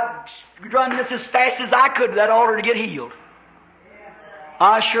healing, I'd run this as fast as I could to that altar to get healed.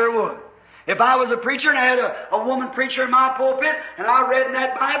 I sure would. If I was a preacher and I had a woman preacher in my pulpit, and I read in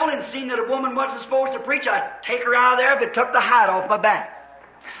that Bible and seen that a woman wasn't supposed to preach, I'd take her out of there if it took the hide off my back.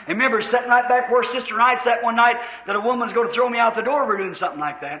 And remember, sitting right back where Sister Wright sat one night, that a woman was going to throw me out the door for doing something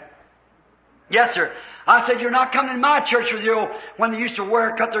like that. Yes, sir. I said, you're not coming to my church with your, when they used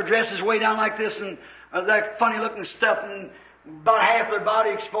to cut their dresses way down like this and that funny looking stuff and about half their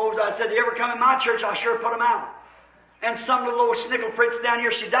body exposed. I said, you ever come in my church, I'll sure put them out. And some little old snickle fritz down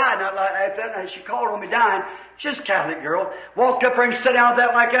here, she died not like that, and she called on me dying. She's a Catholic girl. Walked up there and sat down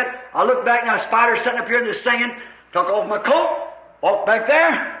like that. I looked back and I spied her sitting up here just singing. Took off my coat, walked back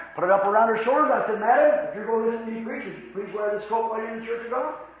there, put it up around her shoulders. I said, Madam, if you're going to listen to these preachers, please wear this coat while you're in the church of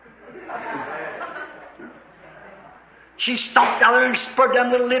God. She stomped out there and spurred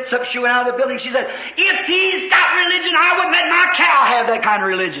them little lips up. She went out of the building. She said, if he's got religion, I wouldn't let my cow have that kind of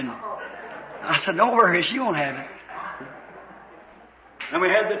religion. I said, don't worry, she won't have it. And we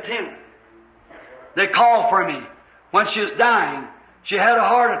had the tent. They called for me when she was dying. She had a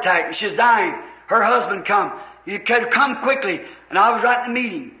heart attack and she was dying. Her husband come. He could come quickly. And I was right in the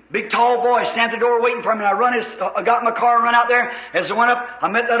meeting. Big tall boy stand at the door waiting for me. And I got in my car and run out there. As I went up, I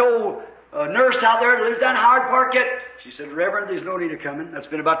met that old nurse out there that lives down Howard Park yet. She said, Reverend, there's no need of coming. That's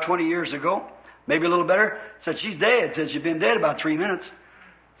been about 20 years ago. Maybe a little better. Said, she's dead. Said, she's been dead about 3 minutes.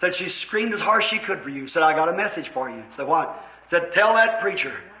 Said, she screamed as hard as she could for you. Said, I got a message for you. Said, what? Said, tell that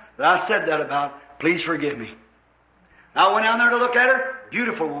preacher that I said that about. Please forgive me. I went down there to look at her.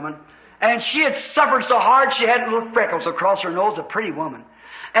 Beautiful woman. And she had suffered so hard she had little freckles across her nose, a pretty woman.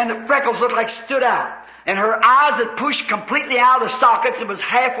 And the freckles looked like stood out. And her eyes had pushed completely out of the sockets and was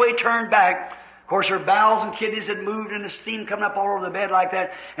halfway turned back. Of course, her bowels and kidneys had moved and the steam coming up all over the bed like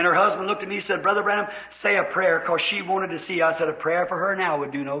that. And her husband looked at me and said, Brother Branham, say a prayer, because she wanted to see. I said, a prayer for her now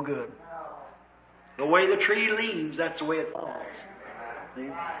would do no good. The way the tree leans, that's the way it falls. See?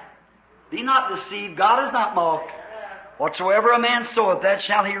 Be not deceived. God is not mocked. Whatsoever a man soweth, that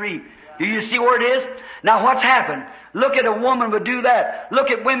shall he reap. Do you see where it is? Now what's happened? Look at a woman would do that. Look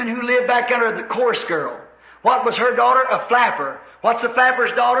at women who live back under the chorus girl. What was her daughter? A flapper. What's a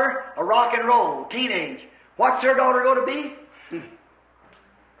flapper's daughter? A rock and roll, teenage. What's her daughter going to be?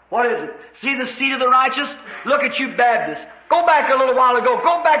 What is it? See the seed of the righteous? Look at you Baptists. Go back a little while ago.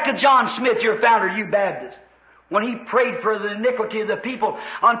 Go back to John Smith, your founder, you Baptists. When he prayed for the iniquity of the people,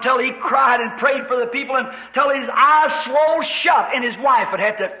 until he cried and prayed for the people until his eyes swole shut and his wife would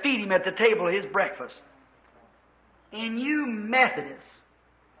have to feed him at the table of his breakfast. And you Methodists,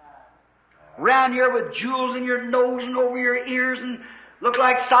 round here with jewels in your nose and over your ears and look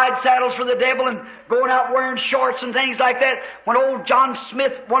like side saddles for the devil and going out wearing shorts and things like that. When old John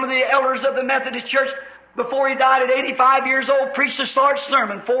Smith, one of the elders of the Methodist Church, before he died at 85 years old, preached a short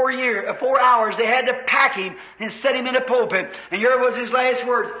sermon, 4 hours. They had to pack him and set him in a pulpit. And here was his last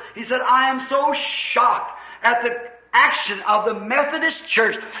words. He said, I am so shocked at the action of the Methodist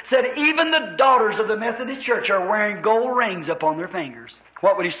Church. Said, even the daughters of the Methodist Church are wearing gold rings upon their fingers.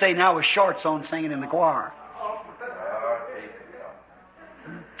 What would he say now with shorts on singing in the choir?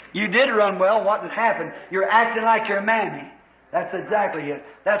 You did run well. What did happen? You're acting like your mammy. That's exactly it.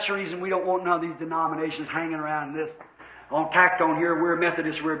 That's the reason we don't want none of these denominations hanging around this. Tacked on here, we're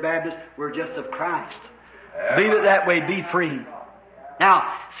Methodists, we're Baptists, we're just of Christ. Leave it that way, be free.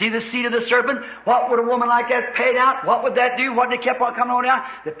 Now, see the seed of the serpent? What would a woman like that paid out? What would that do? What they kept on coming on down?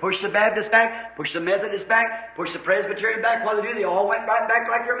 They pushed the Baptist back, pushed the Methodist back, pushed the Presbyterian back. What did they do? They all went right back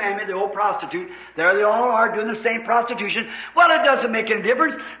like their mammy, the old prostitute. There they all are doing the same prostitution. Well, it doesn't make any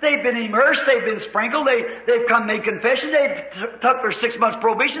difference. They've been immersed, they've been sprinkled, they've come made confession, they've took their 6 months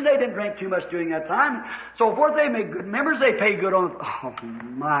probation, they didn't drink too much during that time. So forth, they make good members, they pay good on. Oh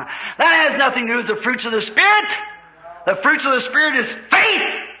my. That has nothing to do with the fruits of the Spirit. The fruits of the Spirit is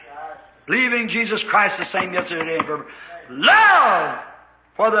faith, believing Jesus Christ the same yesterday and forever. Love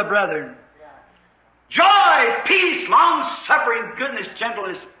for the brethren. Joy, peace, long-suffering, goodness,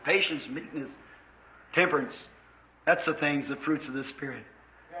 gentleness, patience, meekness, temperance. That's the things, the fruits of the Spirit.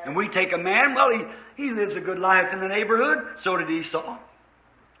 And we take a man, well, he lives a good life in the neighborhood. So did Esau.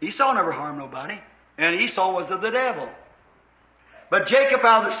 Esau never harmed nobody. And Esau was of the devil. But Jacob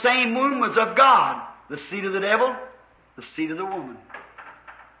out of the same womb was of God. The seed of the devil, the seed of the woman.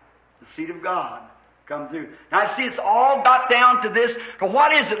 The seed of God come through. Now, see, it's all got down to this.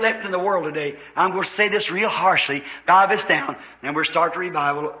 What is it left in the world today? I'm going to say this real harshly. Dive us down. And we'll start the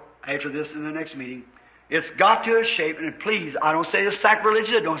revival after this in the next meeting. It's got to a shape, and please, I don't say it's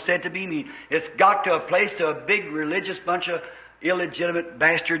sacrilegious, I don't say it to be mean. It's got to a place to a big religious bunch of illegitimate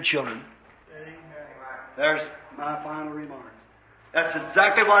bastard children. There's my final remarks. That's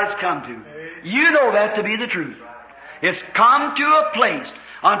exactly what it's come to. You know that to be the truth. It's come to a place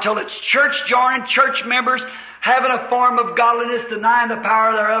until it's church-joining, church members having a form of godliness, denying the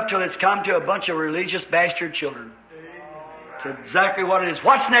power thereof, till it's come to a bunch of religious bastard children. It's exactly what it is.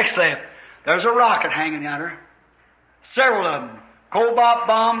 What's next left? There's a rocket hanging out there. Several of them. Cobalt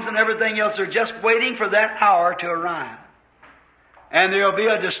bombs and everything else are just waiting for that hour to arrive. And there will be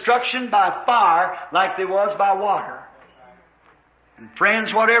a destruction by fire like there was by water. And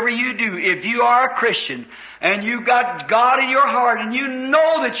friends, whatever you do, if you are a Christian and you've got God in your heart and you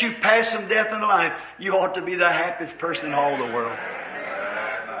know that you've passed from death into life, you ought to be the happiest person in all the world.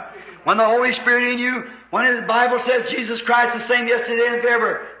 When the Holy Spirit in you, when the Bible says Jesus Christ is the same yesterday and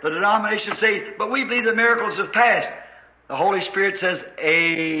forever, the denomination says, but we believe the miracles have passed. The Holy Spirit says,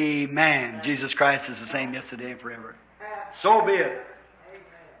 Amen. Jesus Christ is the same yesterday and forever. So be it.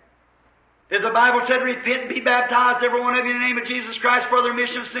 If the Bible said, repent and be baptized, every one of you, in the name of Jesus Christ, for the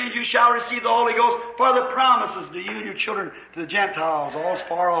remission of sins, you shall receive the Holy Ghost, for the promises to you and your children, to the Gentiles, all as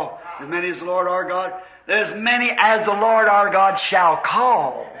far off, as many as the Lord our God, as many as the Lord our God shall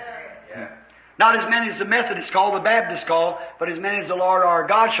call. Not as many as the Methodists call, the Baptists call, but as many as the Lord our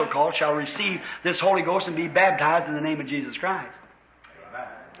God shall call, shall receive this Holy Ghost and be baptized in the name of Jesus Christ.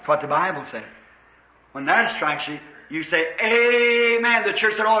 That's what the Bible says. When that strikes you, you say, Amen. The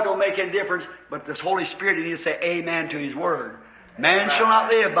church said, oh, it don't make any difference. But the Holy Spirit, you need to say Amen to His Word. Man shall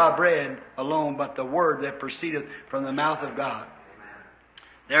not live by bread alone, but the Word that proceedeth from the mouth of God.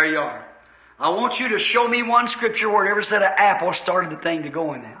 There you are. I want you to show me one scripture where it ever said an apple started the thing to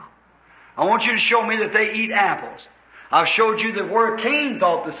going now. I want you to show me that they eat apples. I've showed you that where Cain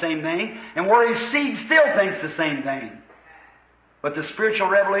thought the same thing, and where his seed still thinks the same thing. But the spiritual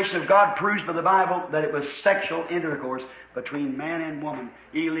revelation of God proves by the Bible that it was sexual intercourse between man and woman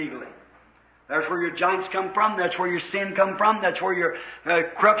illegally. That's where your giants come from. That's where your sin come from. That's where your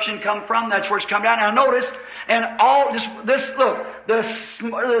corruption come from. That's where it's come down. Now notice, and all this look,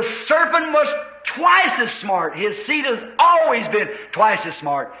 the serpent was twice as smart. His seed has always been twice as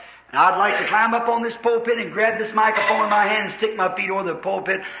smart. And I'd like to climb up on this pulpit and grab this microphone in my hand and stick my feet over the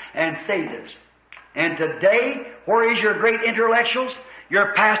pulpit and say this. And today, where is your great intellectuals?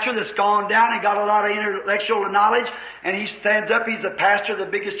 Your pastor that's gone down and got a lot of intellectual knowledge, and he stands up, he's the pastor of the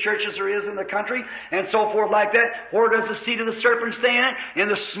biggest churches there is in the country, and so forth like that. Where does the seed of the serpent stay in it? In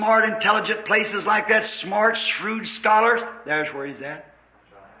the smart, intelligent places like that, smart, shrewd scholars. There's where he's at.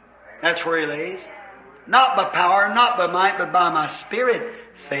 That's where he lays. Not by power, not by might, but by my Spirit,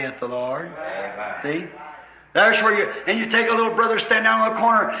 saith the Lord. See? There's where you take a little brother stand down in the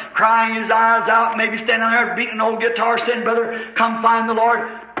corner, crying his eyes out, maybe stand down there beating an old guitar, saying, brother, come find the Lord.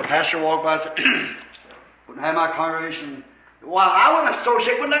 The pastor walked by and said, wouldn't have my congregation. Well, I wouldn't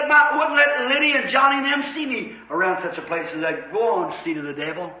associate, wouldn't let Liddy and Johnny and them see me around such a place as that. Go on, seed of the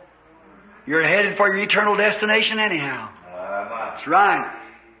devil. You're headed for your eternal destination anyhow. That's right.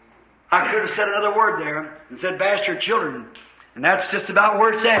 I could have said another word there and said, bastard children. And that's just about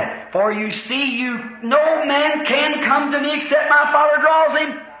where it's at. For you see, no man can come to me except my Father draws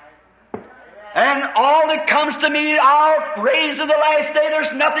him. And all that comes to me, I'll raise to the last day.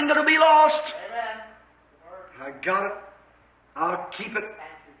 There's nothing that'll be lost. I got it. I'll keep it.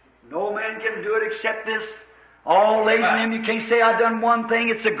 No man can do it except this. All lays in Him. You can't say I done one thing.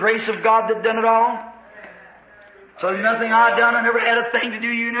 It's the grace of God that done it all. So there's nothing I done. I never had a thing to do.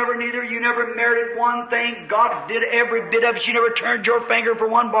 You never neither. You never merited one thing. God did every bit of it. You never turned your finger for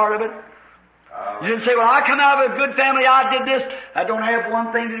one part of it. You didn't say, well, I come out of a good family. I did this. I don't have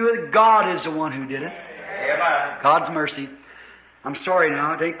one thing to do with it. God is the one who did it. Amen. God's mercy. I'm sorry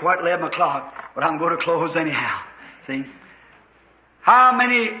now. It ain't quite 11 o'clock, but I'm going to close anyhow. See? How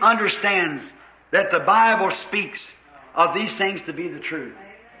many understands that the Bible speaks of these things to be the truth?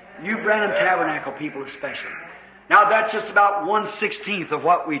 You Branham Tabernacle people especially. Now that's just about 1/16 of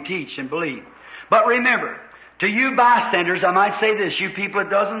what we teach and believe. But remember, to you bystanders, I might say this, you people that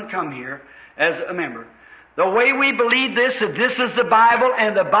doesn't come here as a member, the way we believe this, that this is the Bible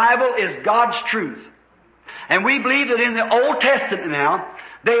and the Bible is God's truth. And we believe that in the Old Testament now,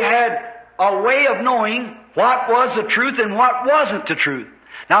 they had a way of knowing what was the truth and what wasn't the truth.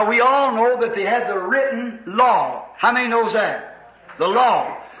 Now we all know that they had the written law. How many knows that? The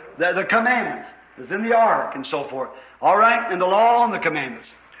law, the commandments. It was in the ark and so forth. All right? And the law and the commandments.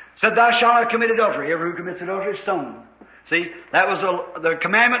 Said, thou shalt not commit adultery. Everyone who commits adultery is stoned. See, that was the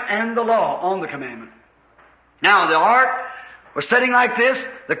commandment and the law on the commandment. Now, the ark was sitting like this.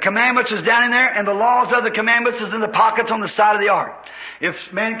 The commandments was down in there, and the laws of the commandments is in the pockets on the side of the ark. If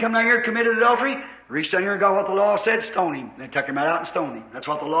man come down here and committed adultery, reached down here and got what the law said, stone him. They took him right out and stoned him. That's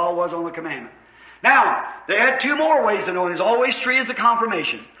what the law was on the commandment. Now, they had two more ways of knowing. There's always three as a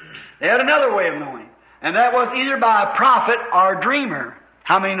confirmation. They had another way of knowing, and that was either by a prophet or a dreamer.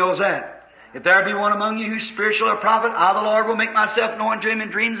 How many knows that? If there be one among you who's spiritual or prophet, I, the Lord, will make myself known to him in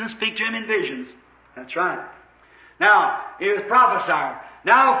dreams and speak to him in visions. That's right. Now, it was prophesying.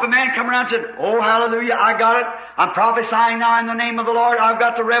 Now, if a man come around and said, oh, hallelujah, I got it. I'm prophesying now in the name of the Lord. I've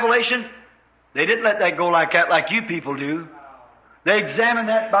got the revelation. They didn't let that go like that, like you people do. They examined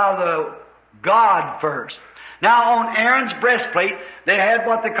that by the God first. Now, on Aaron's breastplate, they had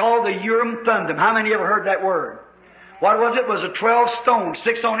what they call the Urim Thummim. How many ever heard that word? What was it? It was a 12 stones,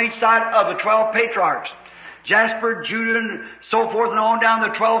 6 on each side of the 12 patriarchs. Jasper, Judah, and so forth, and on down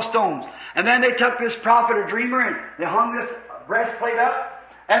the 12 stones. And then they took this prophet or dreamer, and they hung this breastplate up,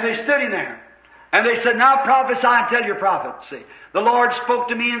 and they stood him there. And they said, now prophesy and tell your prophets. See, the Lord spoke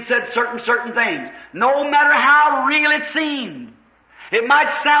to me and said certain things. No matter how real it seemed. It might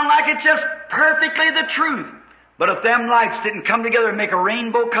sound like it's just perfectly the truth. But if them lights didn't come together and make a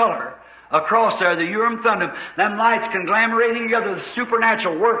rainbow color across there, the Urim Thummim, them lights conglomerating together, the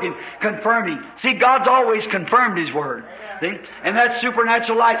supernatural working, confirming. See, God's always confirmed His Word. See? And that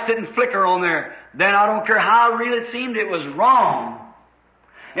supernatural lights didn't flicker on there. Then I don't care how real it seemed, it was wrong.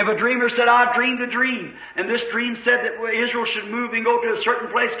 If a dreamer said, I dreamed a dream, and this dream said that Israel should move and go to a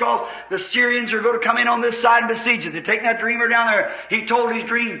certain place because the Syrians are going to come in on this side and besiege it. They take that dreamer down there. He told his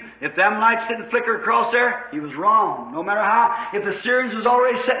dream. If them lights didn't flicker across there, he was wrong. No matter how. If the Syrians was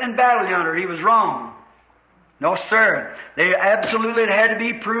already sitting in battle yonder, he was wrong. No, sir. They absolutely had to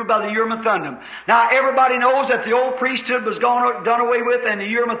be proved by the Urim Thummim. Now, everybody knows that the old priesthood was done away with, and the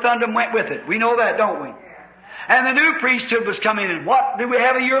Urim Thummim went with it. We know that, don't we? And the new priesthood was coming in. What? Do we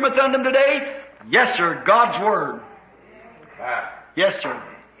have a Urim Thummim today? Yes, sir. God's Word. Yes, sir.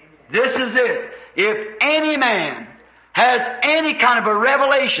 This is it. If any man has any kind of a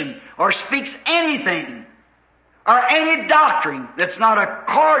revelation or speaks anything or any doctrine that's not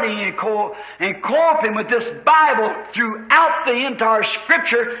according and co-oping with this Bible throughout the entire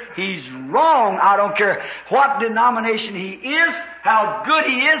Scripture, he's wrong. I don't care what denomination he is, how good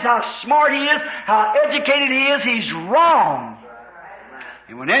he is, how smart he is, how educated he is, he's wrong.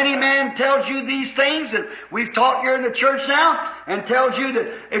 And when any man tells you these things that we've taught here in the church now, and tells you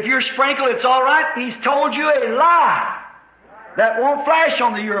that if you're sprinkled it's all right, he's told you a lie that won't flash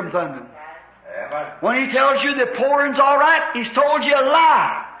on the Urim Thummim. When he tells you that pouring's all right, he's told you a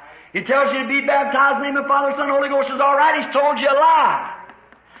lie. He tells you to be baptized in the name of the Father, Son, and Holy Ghost is all right, he's told you a lie.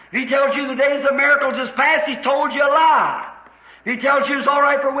 If he tells you the days of miracles is past, he's told you a lie. If he tells you it's all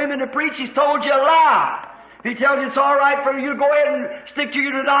right for women to preach, he's told you a lie. If he tells you it's all right for you to go ahead and stick to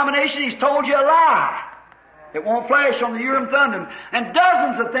your denomination, he's told you a lie. It won't flash on the Urim Thummim. And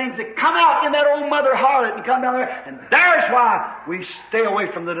dozens of things that come out in that old mother harlot and come down there. And there's why we stay away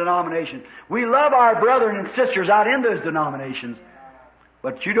from the denomination. We love our brethren and sisters out in those denominations.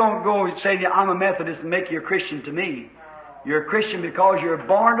 But you don't go and say, I'm a Methodist and make you a Christian to me. You're a Christian because you're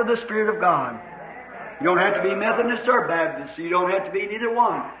born of the Spirit of God. You don't have to be Methodist or Baptist. You don't have to be neither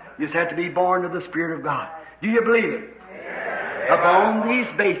one. You just have to be born of the Spirit of God. Do you believe it? Upon these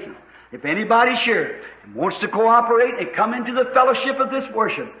bases. If anybody's here and wants to cooperate and come into the fellowship of this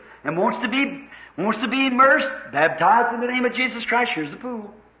worship and wants to be immersed, baptized in the name of Jesus Christ, here's the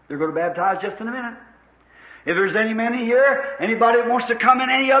pool. They're going to baptize just in a minute. If there's any man here, anybody that wants to come in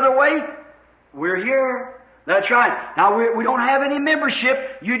any other way, we're here. That's right. Now, we don't have any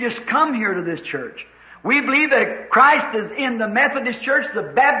membership. You just come here to this church. We believe that Christ is in the Methodist Church,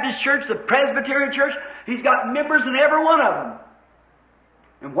 the Baptist Church, the Presbyterian Church. He's got members in every one of them.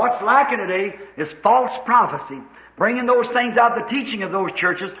 And what's lacking today is false prophecy, bringing those things out, the teaching of those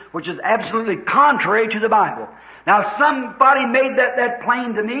churches, which is absolutely contrary to the Bible. Now, if somebody made that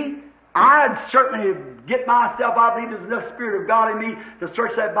plain to me, I'd certainly get myself, I believe there's enough Spirit of God in me to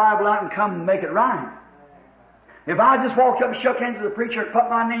search that Bible out and come and make it right. If I just walked up and shook hands with the preacher and put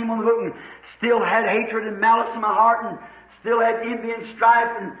my name on the book and still had hatred and malice in my heart and still had envy and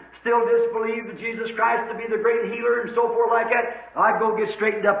strife and still disbelieved in Jesus Christ to be the great healer and so forth like that, I'd go get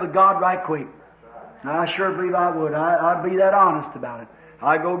straightened up with God right quick. I sure believe I would. I'd be that honest about it.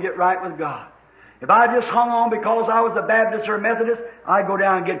 I'd go get right with God. If I just hung on because I was a Baptist or a Methodist, I'd go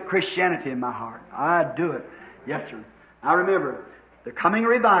down and get Christianity in my heart. I'd do it. Yes, sir. Now remember, the coming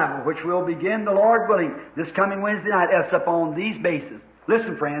revival, which will begin, the Lord willing, this coming Wednesday night, is upon these bases.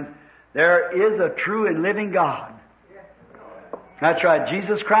 Listen, friends, there is a true and living God. That's right.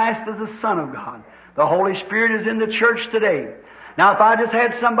 Jesus Christ is the Son of God. The Holy Spirit is in the church today. Now, if I just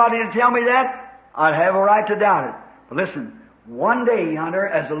had somebody to tell me that, I'd have a right to doubt it. But listen, one day yonder,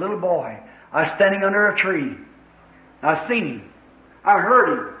 as a little boy, I was standing under a tree. I seen him. I heard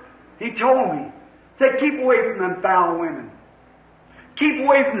him. He told me, said, keep away from them foul women. Keep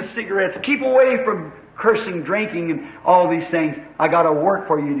away from the cigarettes. Keep away from cursing, drinking, and all these things. I got a work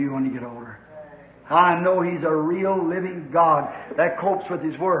for you to do when you get older. I know He's a real living God that copes with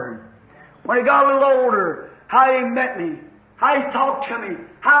His Word. When he got a little older, how He met me, how He talked to me,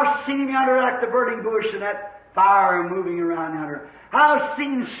 how I seen Him yonder like the burning bush and that fire moving around yonder. How I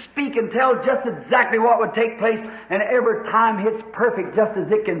seen Him speak and tell just exactly what would take place, and every time it's perfect, just as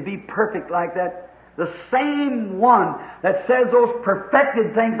it can be perfect like that. The same one that says those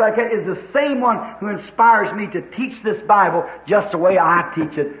perfected things like that is the same one who inspires me to teach this Bible just the way I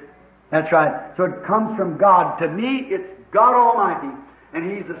teach it. That's right. So it comes from God. To me, it's God Almighty. And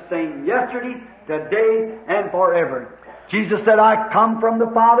He's the same yesterday, today, and forever. Jesus said, I come from the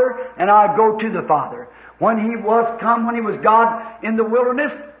Father, and I go to the Father. When He was God in the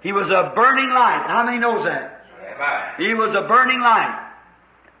wilderness, He was a burning light. How many knows that? Amen. He was a burning light.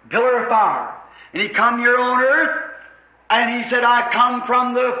 Pillar of fire. And He come here on earth, and He said, I come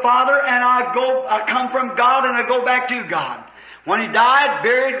from the Father, and I come from God, and I go back to God. When He died,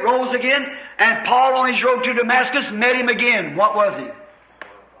 buried, rose again, and Paul on his road to Damascus met Him again. What was He?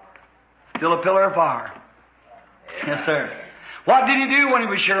 Still a pillar of fire. Yes, sir. What did He do when He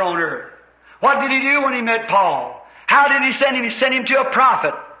was here on earth? What did He do when He met Paul? How did He send him? He sent him to a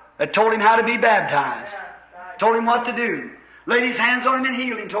prophet that told him how to be baptized. Told him what to do. Laid His hands on him and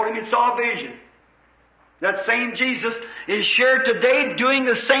healed him. Told him He saw a vision. That same Jesus is here today doing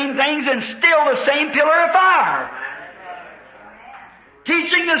the same things and still the same pillar of fire.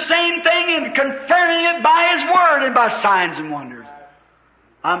 Teaching the same thing and confirming it by His Word and by signs and wonders.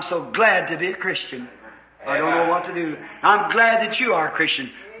 I'm so glad to be a Christian. I don't know what to do. I'm glad that you are a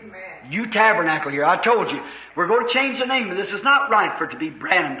Christian. You tabernacle here. I told you, we're going to change the name of this. It's not right for it to be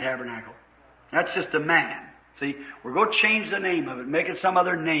Branham Tabernacle. That's just a man. See, we're going to change the name of it, make it some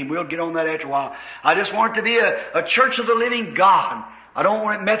other name. We'll get on that after a while. I just want it to be a church of the living God. I don't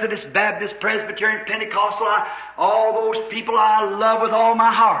want it Methodist, Baptist, Presbyterian, Pentecostal. All those people I love with all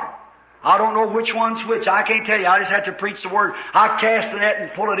my heart. I don't know which one's which. I can't tell you. I just have to preach the Word. I cast the net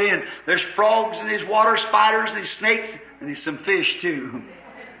and pull it in. There's frogs and there's water spiders and there's snakes and there's some fish too.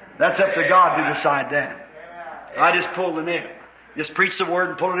 That's up to God to decide that. I just pull the net. Just preach the Word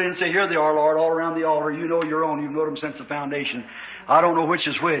and pull it in and say, here they are, Lord, all around the altar. You know your own. You've known them since the foundation. I don't know which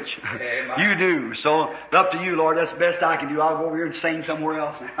is which. You do. So, it's up to you, Lord. That's the best I can do. I'll go over here and sing somewhere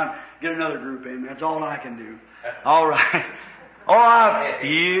else now. Get another group in. That's all I can do. All right. Oh, I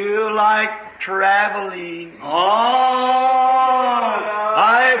feel like traveling on.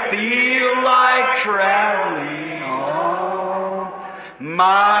 I feel like traveling on.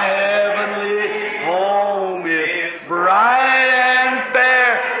 My heavenly home is bright and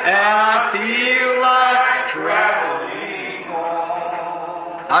fair, and I feel like traveling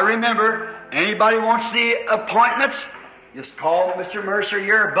on. I remember, anybody wants the appointments, just call Mr. Mercer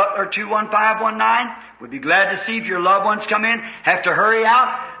here, Butler 21519. We'd be glad to see if your loved ones come in. Have to hurry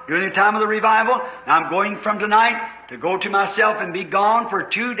out during the time of the revival. Now I'm going from tonight to go to myself and be gone for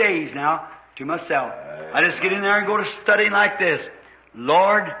 2 days now to myself. I just get in there and go to studying like this.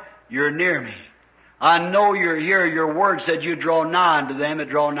 Lord, You're near me. I know you're here. Your word said you draw nigh unto them that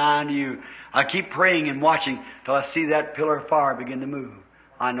draw nigh unto you. I keep praying and watching till I see that pillar of fire begin to move.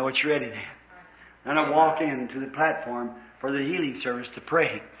 I know it's ready then. Then I walk into the platform for the healing service to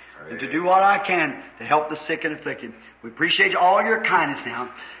pray and to do what I can to help the sick and afflicted. We appreciate all your kindness now.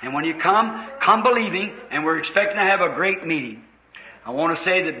 And when you come believing, and we're expecting to have a great meeting. I want to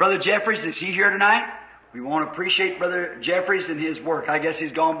say that Brother Jeffries, is he here tonight? We want to appreciate Brother Jeffries and his work. I guess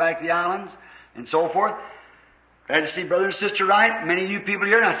he's gone back to the islands and so forth. Glad to see Brother and Sister Wright. Many of you people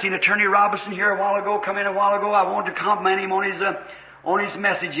here. And I seen Attorney Robinson here a while ago, come in a while ago. I wanted to compliment him on his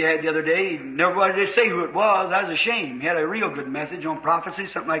message he had the other day. He never wanted to say who it was. That was a shame. He had a real good message on prophecy,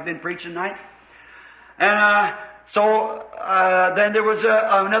 something like that, preaching tonight. And then there was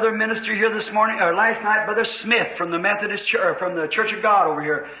another minister here this morning, or last night, Brother Smith from the Methodist Church, from the Church of God over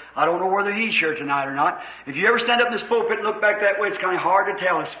here. I don't know whether he's here tonight or not. If you ever stand up in this pulpit and look back that way, it's kind of hard to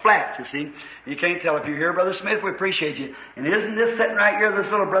tell. It's flat, you see. You can't tell. If you're here, Brother Smith, we appreciate you. And isn't this sitting right here,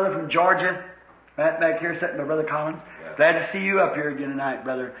 this little brother from Georgia? Right back here, sitting by Brother Collins. Yes. Glad to see you up here again tonight,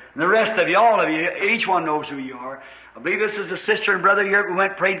 brother. And the rest of you, all of you, each one knows who you are. I believe this is a sister and brother here. We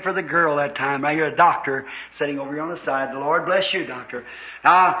went and prayed for the girl that time. Right here, a doctor sitting over here on the side. The Lord bless you, doctor.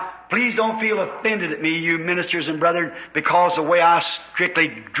 Now, please don't feel offended at me, you ministers and brethren, because the way I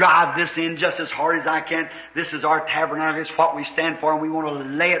strictly drive this in just as hard as I can. This is our tabernacle. It's what we stand for, and we want to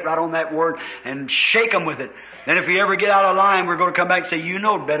lay it right on that word and shake them with it. Then if we ever get out of line, we're going to come back and say, you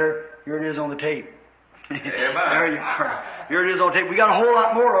know better. Here it is on the tape. There you are. Here it is on tape. We got a whole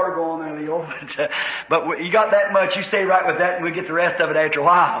lot more to go on there, Leo. But you got that much. You stay right with that, and we get the rest of it after a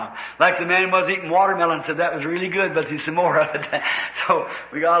while. Like the man was eating watermelon, said that was really good, but there's some more of it. So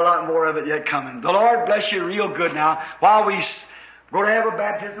we got a lot more of it yet coming. The Lord bless you real good now. While we go to have a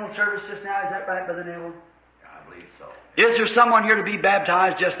baptismal service just now, is that right, Brother Neville? I believe so. Is there someone here to be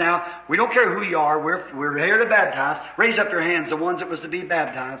baptized just now? We don't care who you are. We're here to baptize. Raise up your hands, the ones that was to be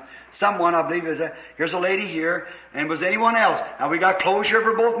baptized. Someone, I believe, here's a lady here, and was anyone else. Now we got closure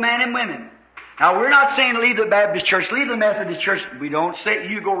for both men and women. Now we're not saying leave the Baptist church, leave the Methodist church. We don't say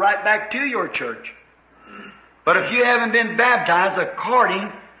you go right back to your church. But if you haven't been baptized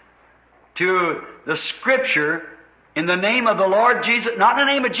according to the Scripture, in the name of the Lord Jesus, not in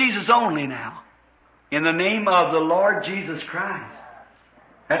the name of Jesus only now, in the name of the Lord Jesus Christ.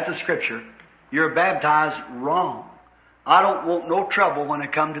 That's the Scripture. You're baptized wrong. I don't want no trouble when I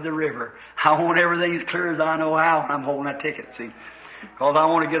come to the river. I want everything as clear as I know how when I'm holding that ticket, see. Because I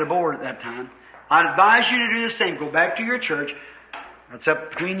want to get aboard at that time. I advise you to do the same. Go back to your church. That's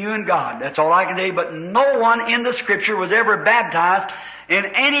up between you and God. That's all I can tell you. But no one in the Scripture was ever baptized in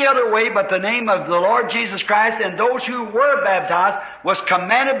any other way but the name of the Lord Jesus Christ. And those who were baptized was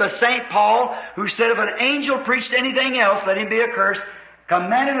commanded by St. Paul, who said if an angel preached anything else, let him be accursed.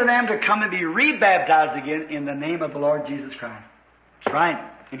 Commanded them to come and be rebaptized again in the name of the Lord Jesus Christ. That's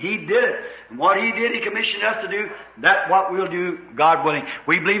right. And He did it. And what He did, He commissioned us to do. That's what we'll do, God willing.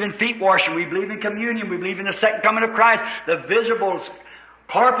 We believe in feet washing. We believe in communion. We believe in the second coming of Christ. The visible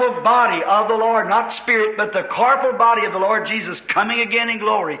corporal body of the Lord, not spirit, but the corporal body of the Lord Jesus coming again in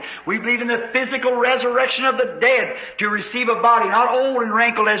glory. We believe in the physical resurrection of the dead to receive a body, not old and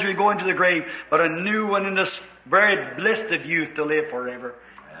wrinkled as we go into the grave, but a new one in the very bliss of youth to live forever.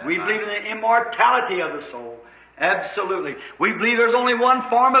 We believe in the immortality of the soul. Absolutely. We believe there's only one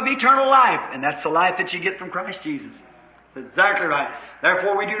form of eternal life, and that's the life that you get from Christ Jesus. That's exactly right.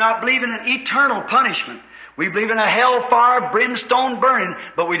 Therefore, we do not believe in an eternal punishment. We believe in a hellfire, brimstone burning,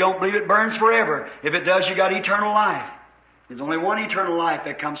 but we don't believe it burns forever. If it does, you got eternal life. There's only one eternal life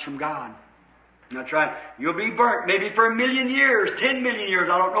that comes from God. That's right. You'll be burnt maybe for 1,000,000 years, 10,000,000 years,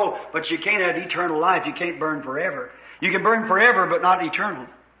 I don't know. But you can't have eternal life. You can't burn forever. You can burn forever, but not eternal.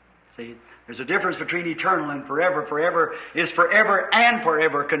 See, there's a difference between eternal and forever. Forever is forever and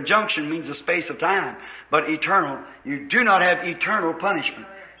forever. Conjunction means a space of time. But eternal, you do not have eternal punishment.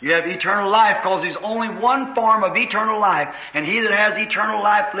 You have eternal life because there's only one form of eternal life. And he that has eternal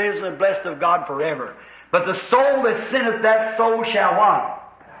life lives in the blessed of God forever. But the soul that sinneth, that soul shall what?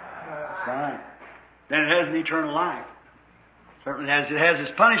 Right. Then it has an eternal life. Certainly it has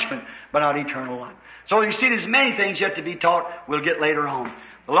its punishment, but not eternal life. So you see, there's many things yet to be taught. We'll get later on.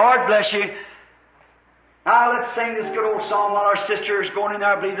 The Lord bless you. Now let's sing this good old song while our sister is going in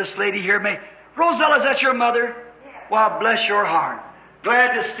there. I believe this lady here may. Rosella, is that your mother? Well, bless your heart.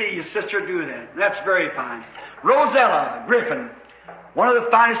 Glad to see you, sister, do that. That's very fine. Rosella Griffin, one of the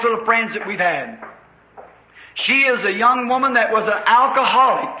finest little friends that we've had. She is a young woman that was an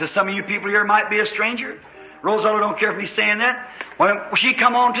alcoholic. To some of you people here might be a stranger. Rosella don't care if me saying that. When she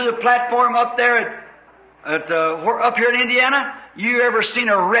come onto the platform up there up here in Indiana, you ever seen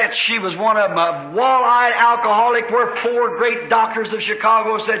a wretch? She was one of them, a wall-eyed alcoholic, where 4 great doctors of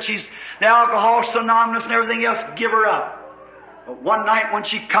Chicago said she's the alcohol synonymous and everything else. Give her up. But one night when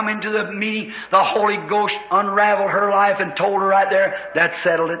she come into the meeting, the Holy Ghost unraveled her life and told her right there, that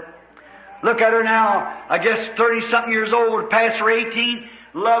settled it. Look at her now, I guess 30-something years old, past her 18.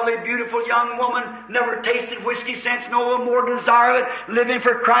 Lovely, beautiful young woman, never tasted whiskey since, no more desire of it, living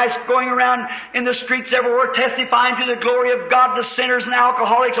for Christ, going around in the streets everywhere, testifying to the glory of God to sinners and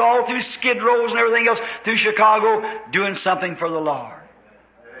alcoholics all through Skid Rows and everything else, through Chicago, doing something for the Lord.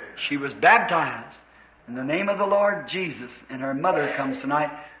 She was baptized in the name of the Lord Jesus, and her mother comes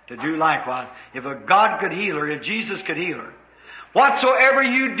tonight to do likewise. If a God could heal her, if Jesus could heal her, whatsoever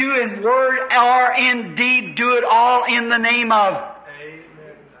you do in word or in deed, do it all in the name of.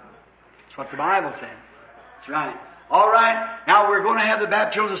 That's what the Bible says. That's right. All right. Now we're going to have the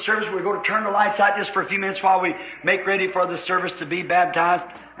baptismal service. We're going to turn the lights out just for a few minutes while we make ready for the service to be baptized.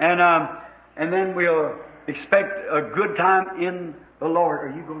 And then we'll expect a good time in the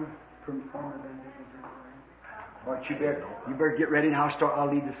Lord. Are you going to perform the baptism? All right, you better get ready and I'll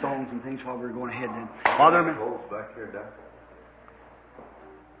lead the songs and things while we're going ahead then. Father,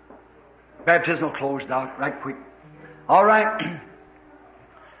 baptismal closed, Doc, right quick. All right.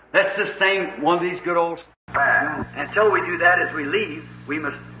 Let's just sing one of these good old songs. Until we do that, as we leave, we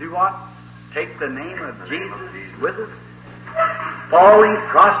must do what? Take the name of Jesus with us. Falling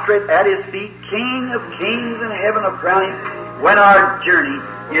prostrate at His feet, King of kings and heaven of crowning, when our journey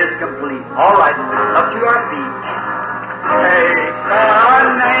is complete. All right, up to our feet. Take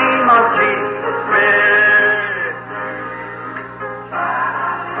the name of Jesus with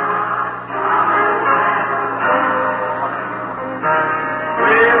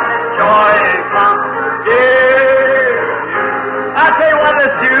joy come, I tell you what,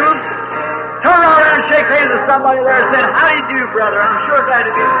 let's do. Turn around and shake hands with somebody there and say, how do you do, brother? I'm sure glad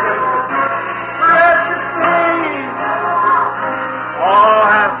to be with you.